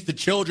giving things to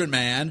children,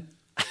 man.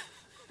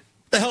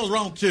 The hell's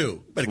wrong,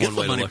 too? Better get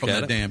some money from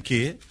that damn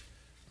kid.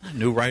 I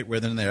knew right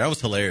where then and there. That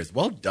was hilarious.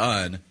 Well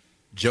done,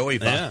 Joey.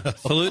 Yeah,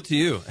 salute to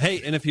you.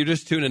 Hey, and if you're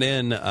just tuning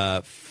in,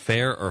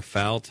 fair or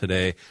foul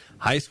today,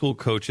 high school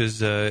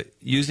coaches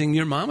using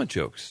your mama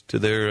jokes to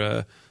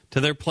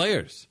their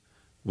players.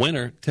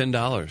 Winner,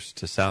 $10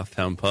 to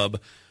Southtown Pub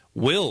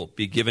will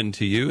be given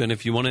to you. And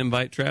if you want to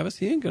invite Travis,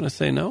 he ain't going to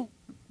say no.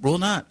 Will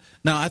not.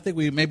 Now, I think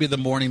maybe the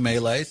morning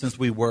melee, since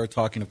we were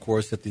talking, of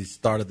course, at the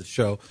start of the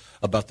show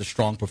about the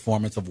strong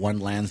performance of one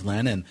Lance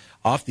Lynn, and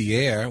off the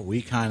air,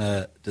 we kind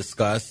of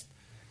discussed,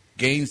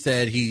 Gaines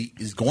said he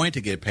is going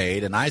to get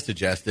paid, and I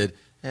suggested,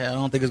 I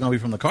don't think it's going to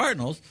be from the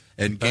Cardinals.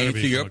 And Gaines,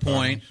 to your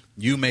point,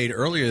 you made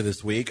earlier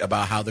this week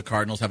about how the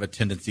Cardinals have a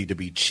tendency to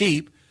be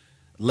cheap.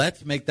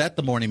 Let's make that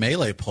the morning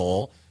melee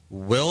poll.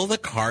 Will the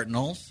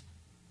Cardinals,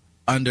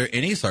 under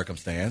any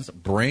circumstance,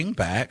 bring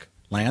back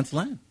Lance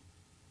Lynn?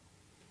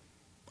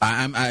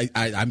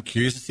 I'm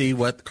curious to see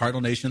what the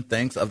Cardinal Nation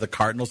thinks of the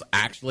Cardinals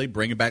actually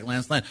bringing back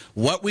Lance Lynn.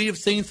 What we have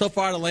seen so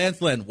far to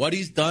Lance Lynn, what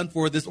he's done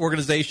for this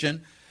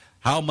organization,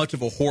 how much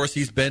of a horse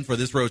he's been for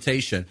this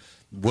rotation.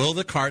 Will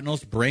the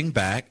Cardinals bring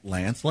back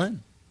Lance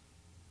Lynn?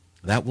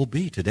 That will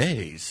be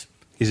today's.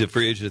 He's a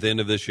free agent at the end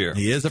of this year.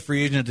 He is a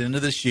free agent at the end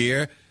of this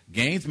year.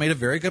 Gaines made a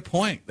very good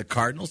point. The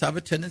Cardinals have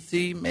a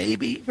tendency,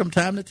 maybe from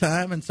time to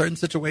time in certain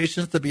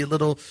situations, to be a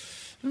little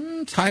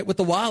tight with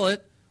the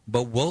wallet.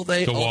 But will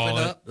they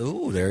open up?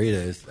 Ooh, there he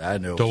is. I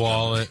know. The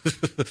wallet.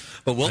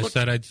 But I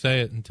said I'd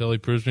say it until he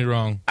proves me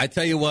wrong. I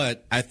tell you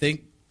what, I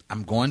think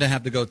I'm going to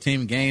have to go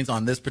Team Gaines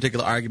on this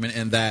particular argument,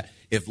 in that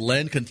if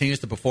Lynn continues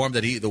to perform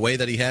the way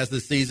that he has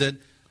this season,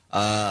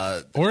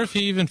 or if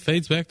he even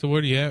fades back to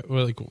what he had,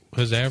 like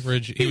his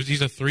average,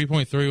 he's a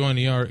 3.31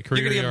 ER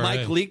career. You're going to ERA. get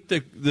Mike Leake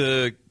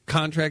the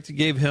contract you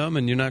gave him,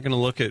 and you're not going to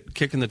look at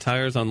kicking the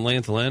tires on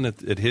Lance Lynn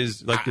at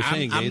his, like you're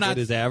saying, Gaines, at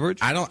his average?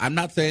 I'm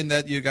not saying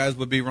that you guys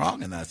would be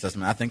wrong in that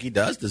assessment. I think he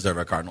does deserve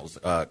a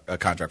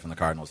contract from the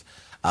Cardinals.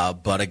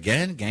 But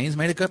again, Gaines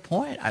made a good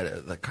point.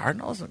 The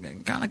Cardinals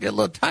kind of get a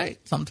little tight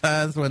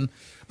sometimes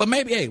but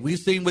maybe, hey, we've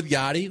seen with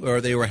Yachty where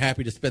they were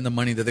happy to spend the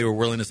money that they were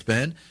willing to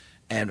spend.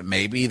 And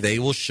maybe they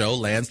will show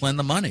Lance Lynn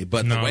the money.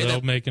 But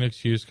they'll make an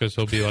excuse because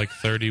he'll be like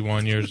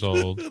 31 years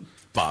old.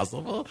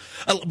 Possible.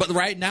 But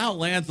right now,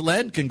 Lance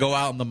Lynn can go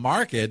out in the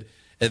market,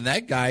 and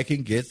that guy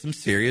can get some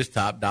serious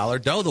top dollar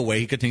dough the way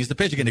he continues to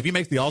pitch. Again, if he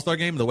makes the All-Star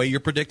game the way you're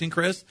predicting,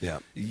 Chris,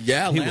 Lance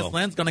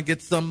Lynn's going to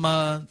get some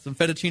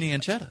fettuccine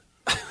and cheddar.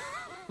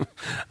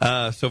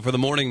 So for the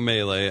morning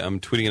melee, I'm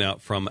tweeting it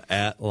out from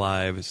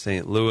 @Live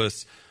St.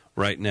 Louis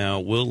right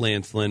now. Will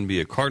Lance Lynn be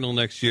a Cardinal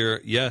next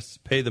year? Yes.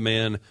 Pay the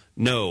man.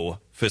 No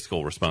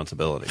fiscal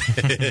responsibility.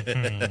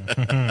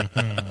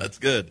 That's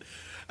good.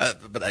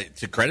 But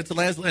to credit to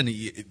Lance Lynn,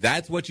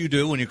 that's what you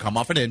do when you come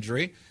off an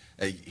injury.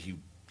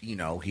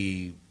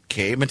 He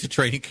came into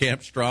training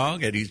camp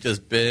strong, and he's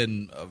just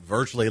been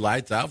virtually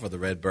lights out for the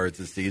Redbirds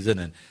this season.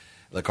 And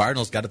the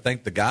Cardinals got to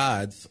thank the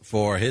gods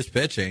for his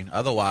pitching.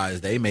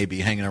 Otherwise, they may be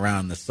hanging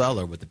around in the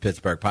cellar with the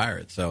Pittsburgh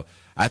Pirates. So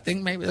I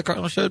think maybe the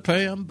Cardinals should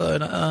pay him,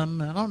 but I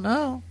don't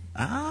know.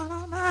 As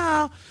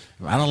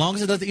long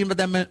as it doesn't eat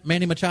that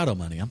Manny Machado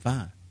money, I'm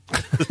fine.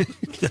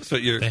 That's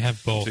what they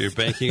have both. So you're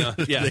banking on.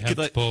 Yeah, they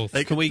have both.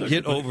 Can we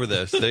get over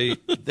this?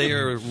 They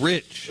are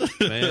rich,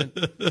 man.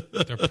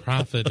 Their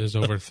profit is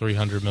over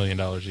 $300 million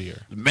a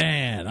year.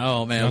 Man,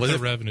 not their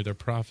revenue, their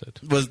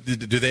profit. Are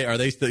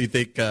they still? You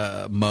think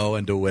Mo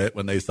and DeWitt,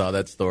 when they saw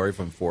that story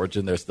from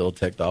Fortune, they're still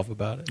ticked off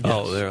about it? Yes.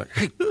 Oh, they're like,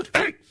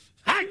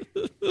 hey.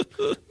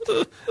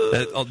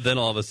 Then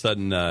all of a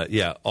sudden,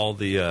 all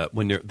the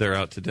when they're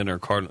out to dinner,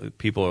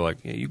 people are like,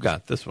 "Yeah, you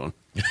got this one."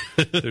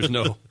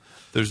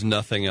 There's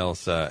nothing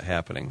else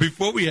happening.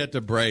 Before we had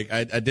to break,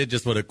 I did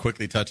just want to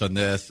quickly touch on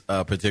this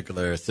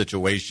particular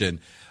situation,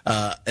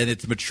 and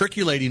it's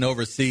matriculating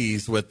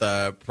overseas with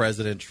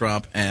President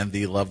Trump and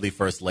the lovely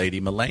First Lady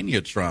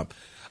Melania Trump.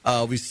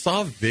 We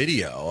saw a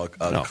video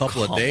a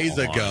couple of days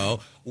ago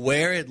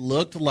where it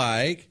looked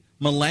like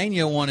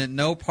Melania wanted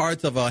no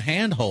parts of a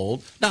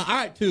handhold. Now, all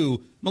right,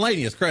 to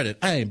Melania's credit,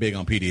 I ain't big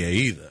on PDA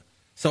either.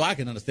 So I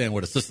can understand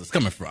where the sister's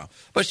coming from.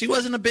 But she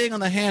wasn't a big on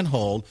the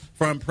handhold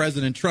from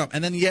President Trump.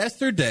 And then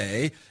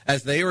yesterday,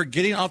 as they were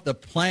getting off the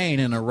plane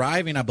and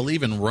arriving, I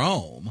believe, in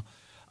Rome,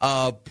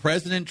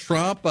 President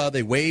Trump,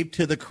 they waved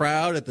to the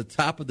crowd at the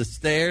top of the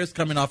stairs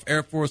coming off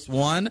Air Force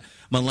One.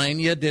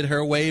 Melania did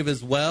her wave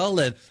as well.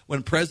 And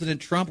when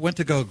President Trump went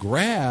to go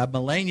grab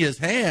Melania's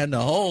hand to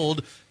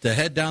hold to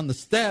head down the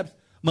steps,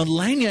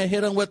 Melania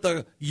hit him with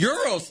a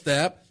Euro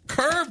step,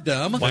 curved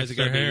him. Why is it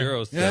going to be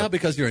Euro step? Yeah,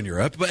 because you're in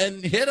Europe.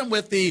 And hit him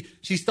with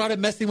she started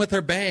messing with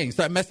her bangs,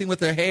 started messing with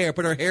her hair,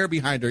 put her hair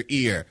behind her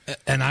ear.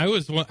 And I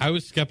was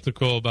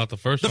skeptical about the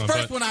first one. The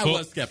first one I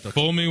was skeptical.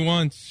 Fool me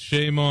once,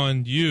 shame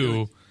on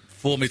you.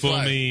 Fool me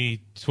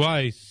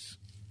twice,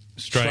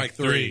 strike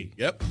three.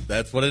 Yep,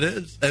 that's what it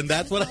is. And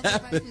that's what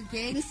happened.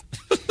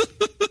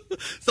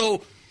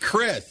 So,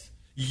 Chris,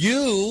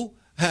 you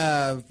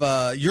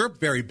you're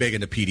very big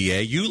into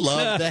PDA. You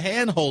love the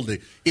hand holding.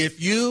 If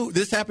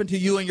this happened to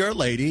you and your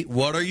lady,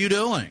 what are you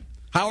doing?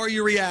 How are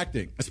you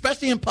reacting,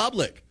 especially in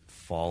public?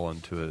 Fall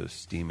into a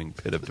steaming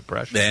pit of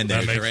depression. And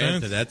That there's makes your answer.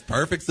 sense. That's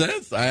perfect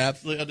sense. I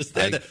absolutely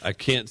understand it. I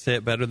can't say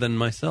it better than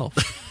myself.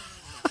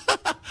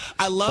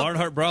 I love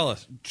Barnhart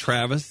Brawless.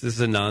 Travis, this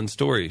is a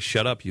non-story.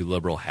 Shut up, you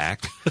liberal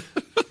hack.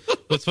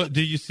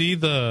 Do you see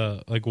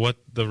what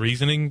the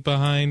reasoning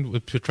behind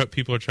what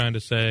people are trying to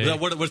say?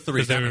 What's the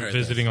Because reason? they were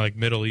visiting like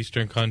Middle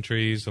Eastern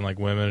countries, and like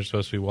women are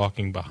supposed to be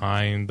walking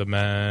behind the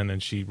men,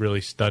 and she really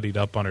studied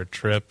up on her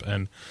trip,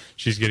 and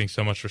she's getting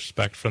so much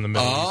respect from the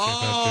Middle Eastern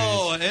countries.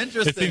 Oh,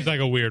 interesting. It seems like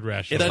a weird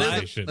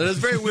rationalization. That is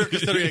very weird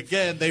considering,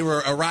 again, they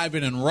were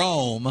arriving in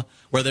Rome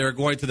where they were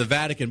going to the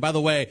Vatican. By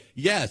the way,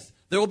 yes,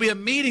 there will be a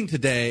meeting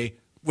today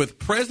with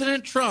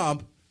President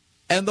Trump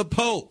and the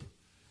Pope.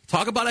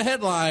 Talk about a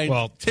headline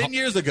 10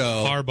 years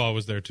ago. Harbaugh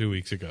was there 2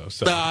 weeks ago.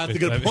 So That's a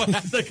good point.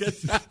 That's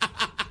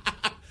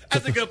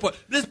a good point.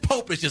 This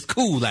Pope is just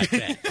cool like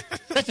that.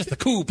 That's just a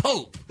cool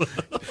Pope.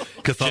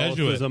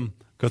 Catholicism,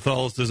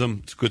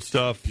 it's good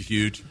stuff.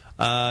 Huge.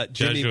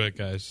 Jesuit,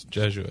 guys.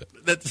 Jesuit.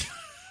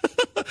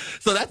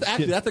 So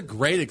that's a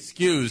great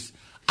excuse.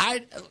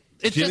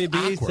 It's Jimmy just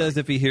B awkward. says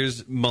if he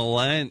hears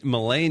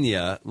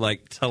Melania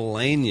like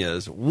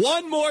Telania's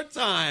one more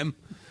time,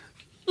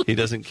 he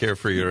doesn't care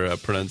for your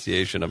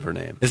pronunciation of her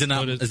name. Is it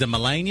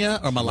Melania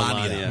or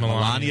Melania?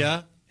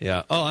 Melania.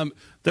 Yeah. Oh,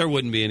 there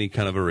wouldn't be any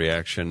kind of a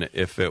reaction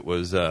if it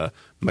was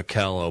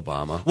Michelle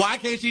Obama. Why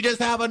can't she just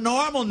have a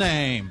normal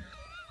name?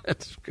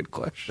 That's a good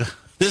question.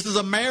 This is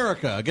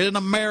America. Get an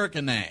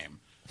American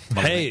name.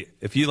 Hey,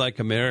 if you like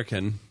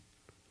American,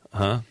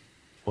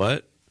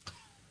 what?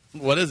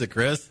 What is it,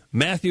 Chris?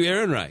 Matthew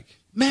Ehrenreich.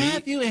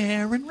 Matthew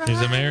Ehrenreich.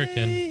 He's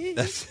American. He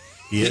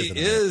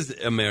is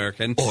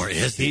American. Or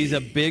is he? He's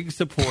a big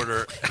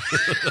supporter.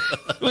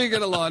 We're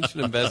going to launch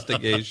an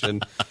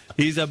investigation.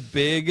 He's a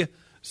big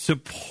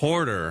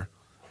supporter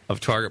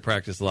of Target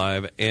Practice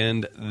Live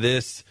and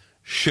this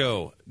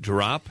show.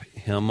 Drop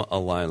him a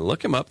line.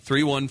 Look him up,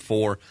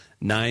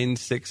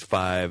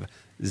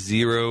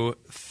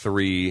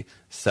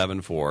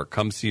 314-965-0374.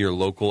 Come see your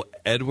local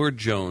Edward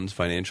Jones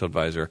financial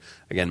advisor.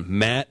 Again,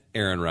 Matt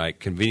Ehrenreich,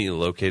 conveniently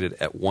located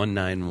at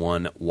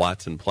 191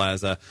 Watson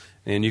Plaza.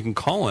 And you can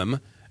call him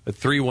at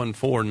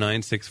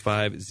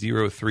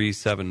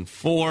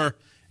 314-965-0374.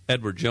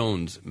 Edward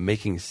Jones,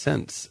 Making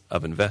Sense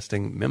of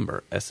Investing,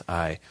 member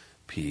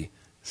SIPC.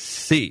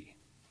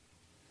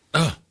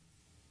 Oh,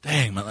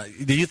 dang.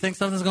 Do you think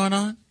something's going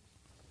on?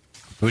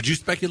 Would you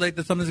speculate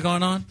that something's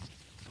going on?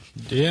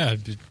 Yeah,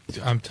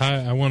 I'm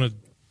tired. I want to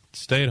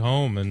stay at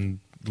home and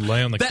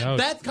lay on the couch.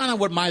 That's kind of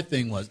what my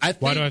thing was.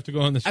 Why do I have to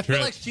go on this I trip?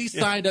 feel like she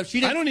signed up. She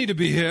didn't, I don't need to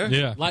be here.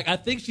 Yeah. Like, I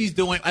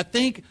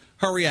think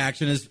her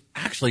reaction is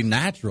actually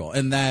natural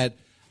in that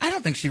I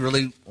don't think she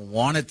really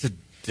wanted to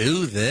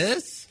do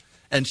this.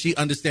 And she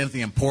understands the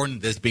importance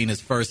of this being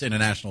his first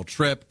international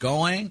trip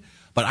going.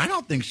 But I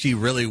don't think she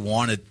really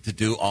wanted to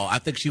do all. I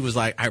think she was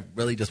like, I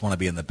really just want to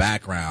be in the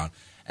background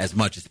as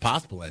much as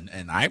possible.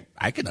 And I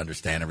can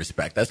understand and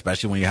respect that,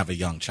 especially when you have a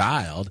young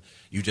child.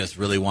 You just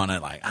really want to,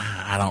 like,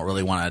 I don't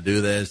really want to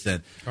do this.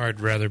 And Or I'd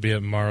rather be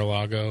at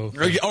Mar-a-Lago.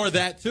 or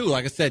that, too.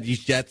 Like I said,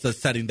 that's a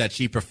setting that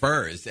she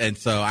prefers. And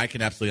so I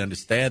can absolutely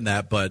understand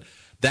that. But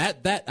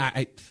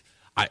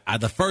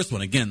the first one,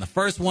 again, the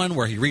first one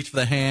where he reached for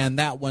the hand,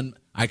 that one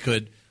I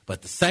could.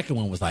 But the second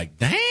one was like,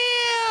 damn,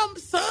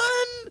 son.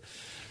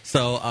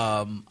 So Is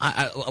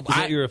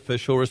that your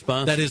official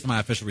response? that is my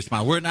official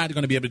response. We're not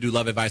going to be able to do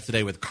love advice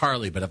today with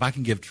Carly, but if I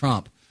can give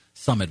Trump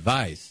some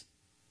advice,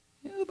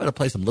 you better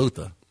play some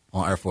Luther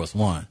on Air Force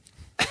One.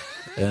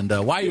 And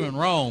while you're in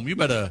Rome, you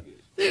better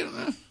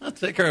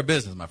take care of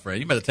business, my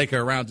friend. You better take her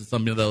around to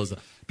some of those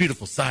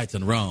beautiful sites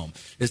in Rome.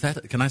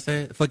 Can I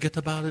say it? Forget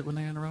about it when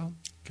they're in Rome?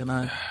 Can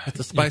I? It's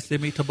a spicy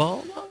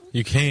meatball?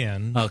 You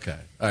can. Okay.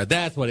 All right.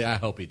 That's what I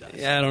hope he does.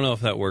 Yeah, I don't know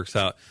if that works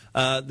out.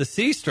 The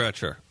Sea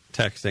Stretcher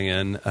texting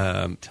in,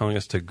 telling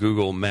us to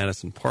Google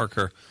Madison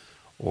Parker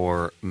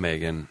or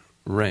Megan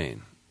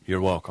Rain. You're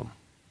welcome.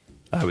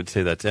 I would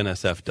say that's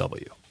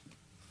NSFW.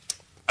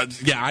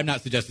 Yeah, I'm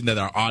not suggesting that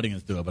our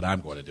audience do it, but I'm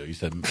going to do it. You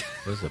said, what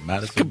is it,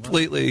 Madison?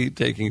 Completely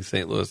taking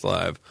St. Louis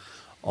Live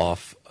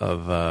off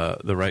of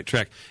the right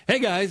track. Hey,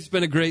 guys, it's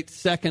been a great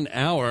second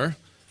hour,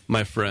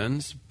 my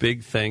friends.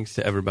 Big thanks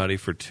to everybody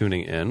for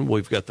tuning in.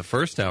 We've got the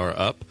first hour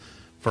up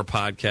for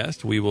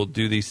podcast. We will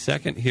do the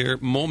second here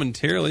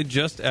momentarily,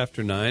 just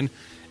after 9.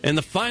 And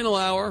the final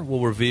hour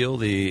will reveal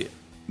the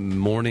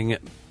morning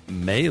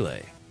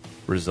melee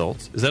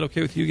results. Is that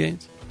okay with you,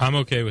 Gaines? I'm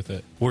okay with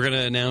it. We're going to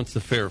announce the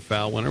fair or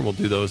foul winner. We'll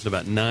do those at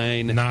about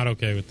 9. Not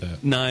okay with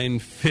that.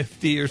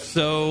 9:50 or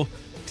so.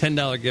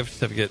 $10 gift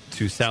certificate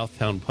to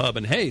Southtown Pub.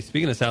 And hey,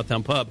 speaking of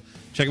Southtown Pub,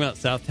 check them out,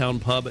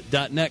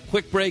 southtownpub.net.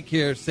 Quick break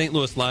here, St.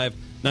 Louis Live,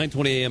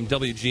 9:20 a.m.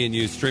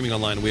 WGNU, streaming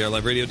online at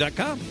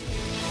weareliveradio.com.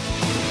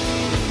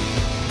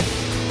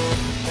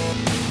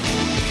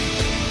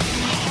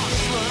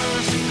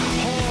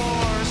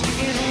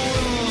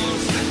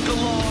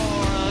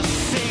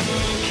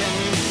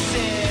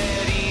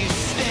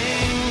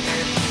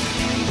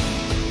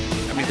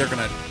 they're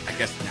going to, I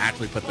guess,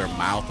 naturally put their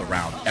mouth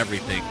around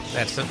everything.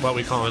 That's what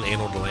we call an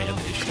anal gland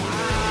issue.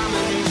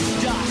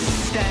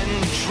 Dust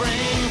and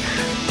drink.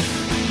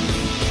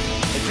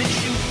 The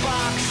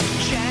jukebox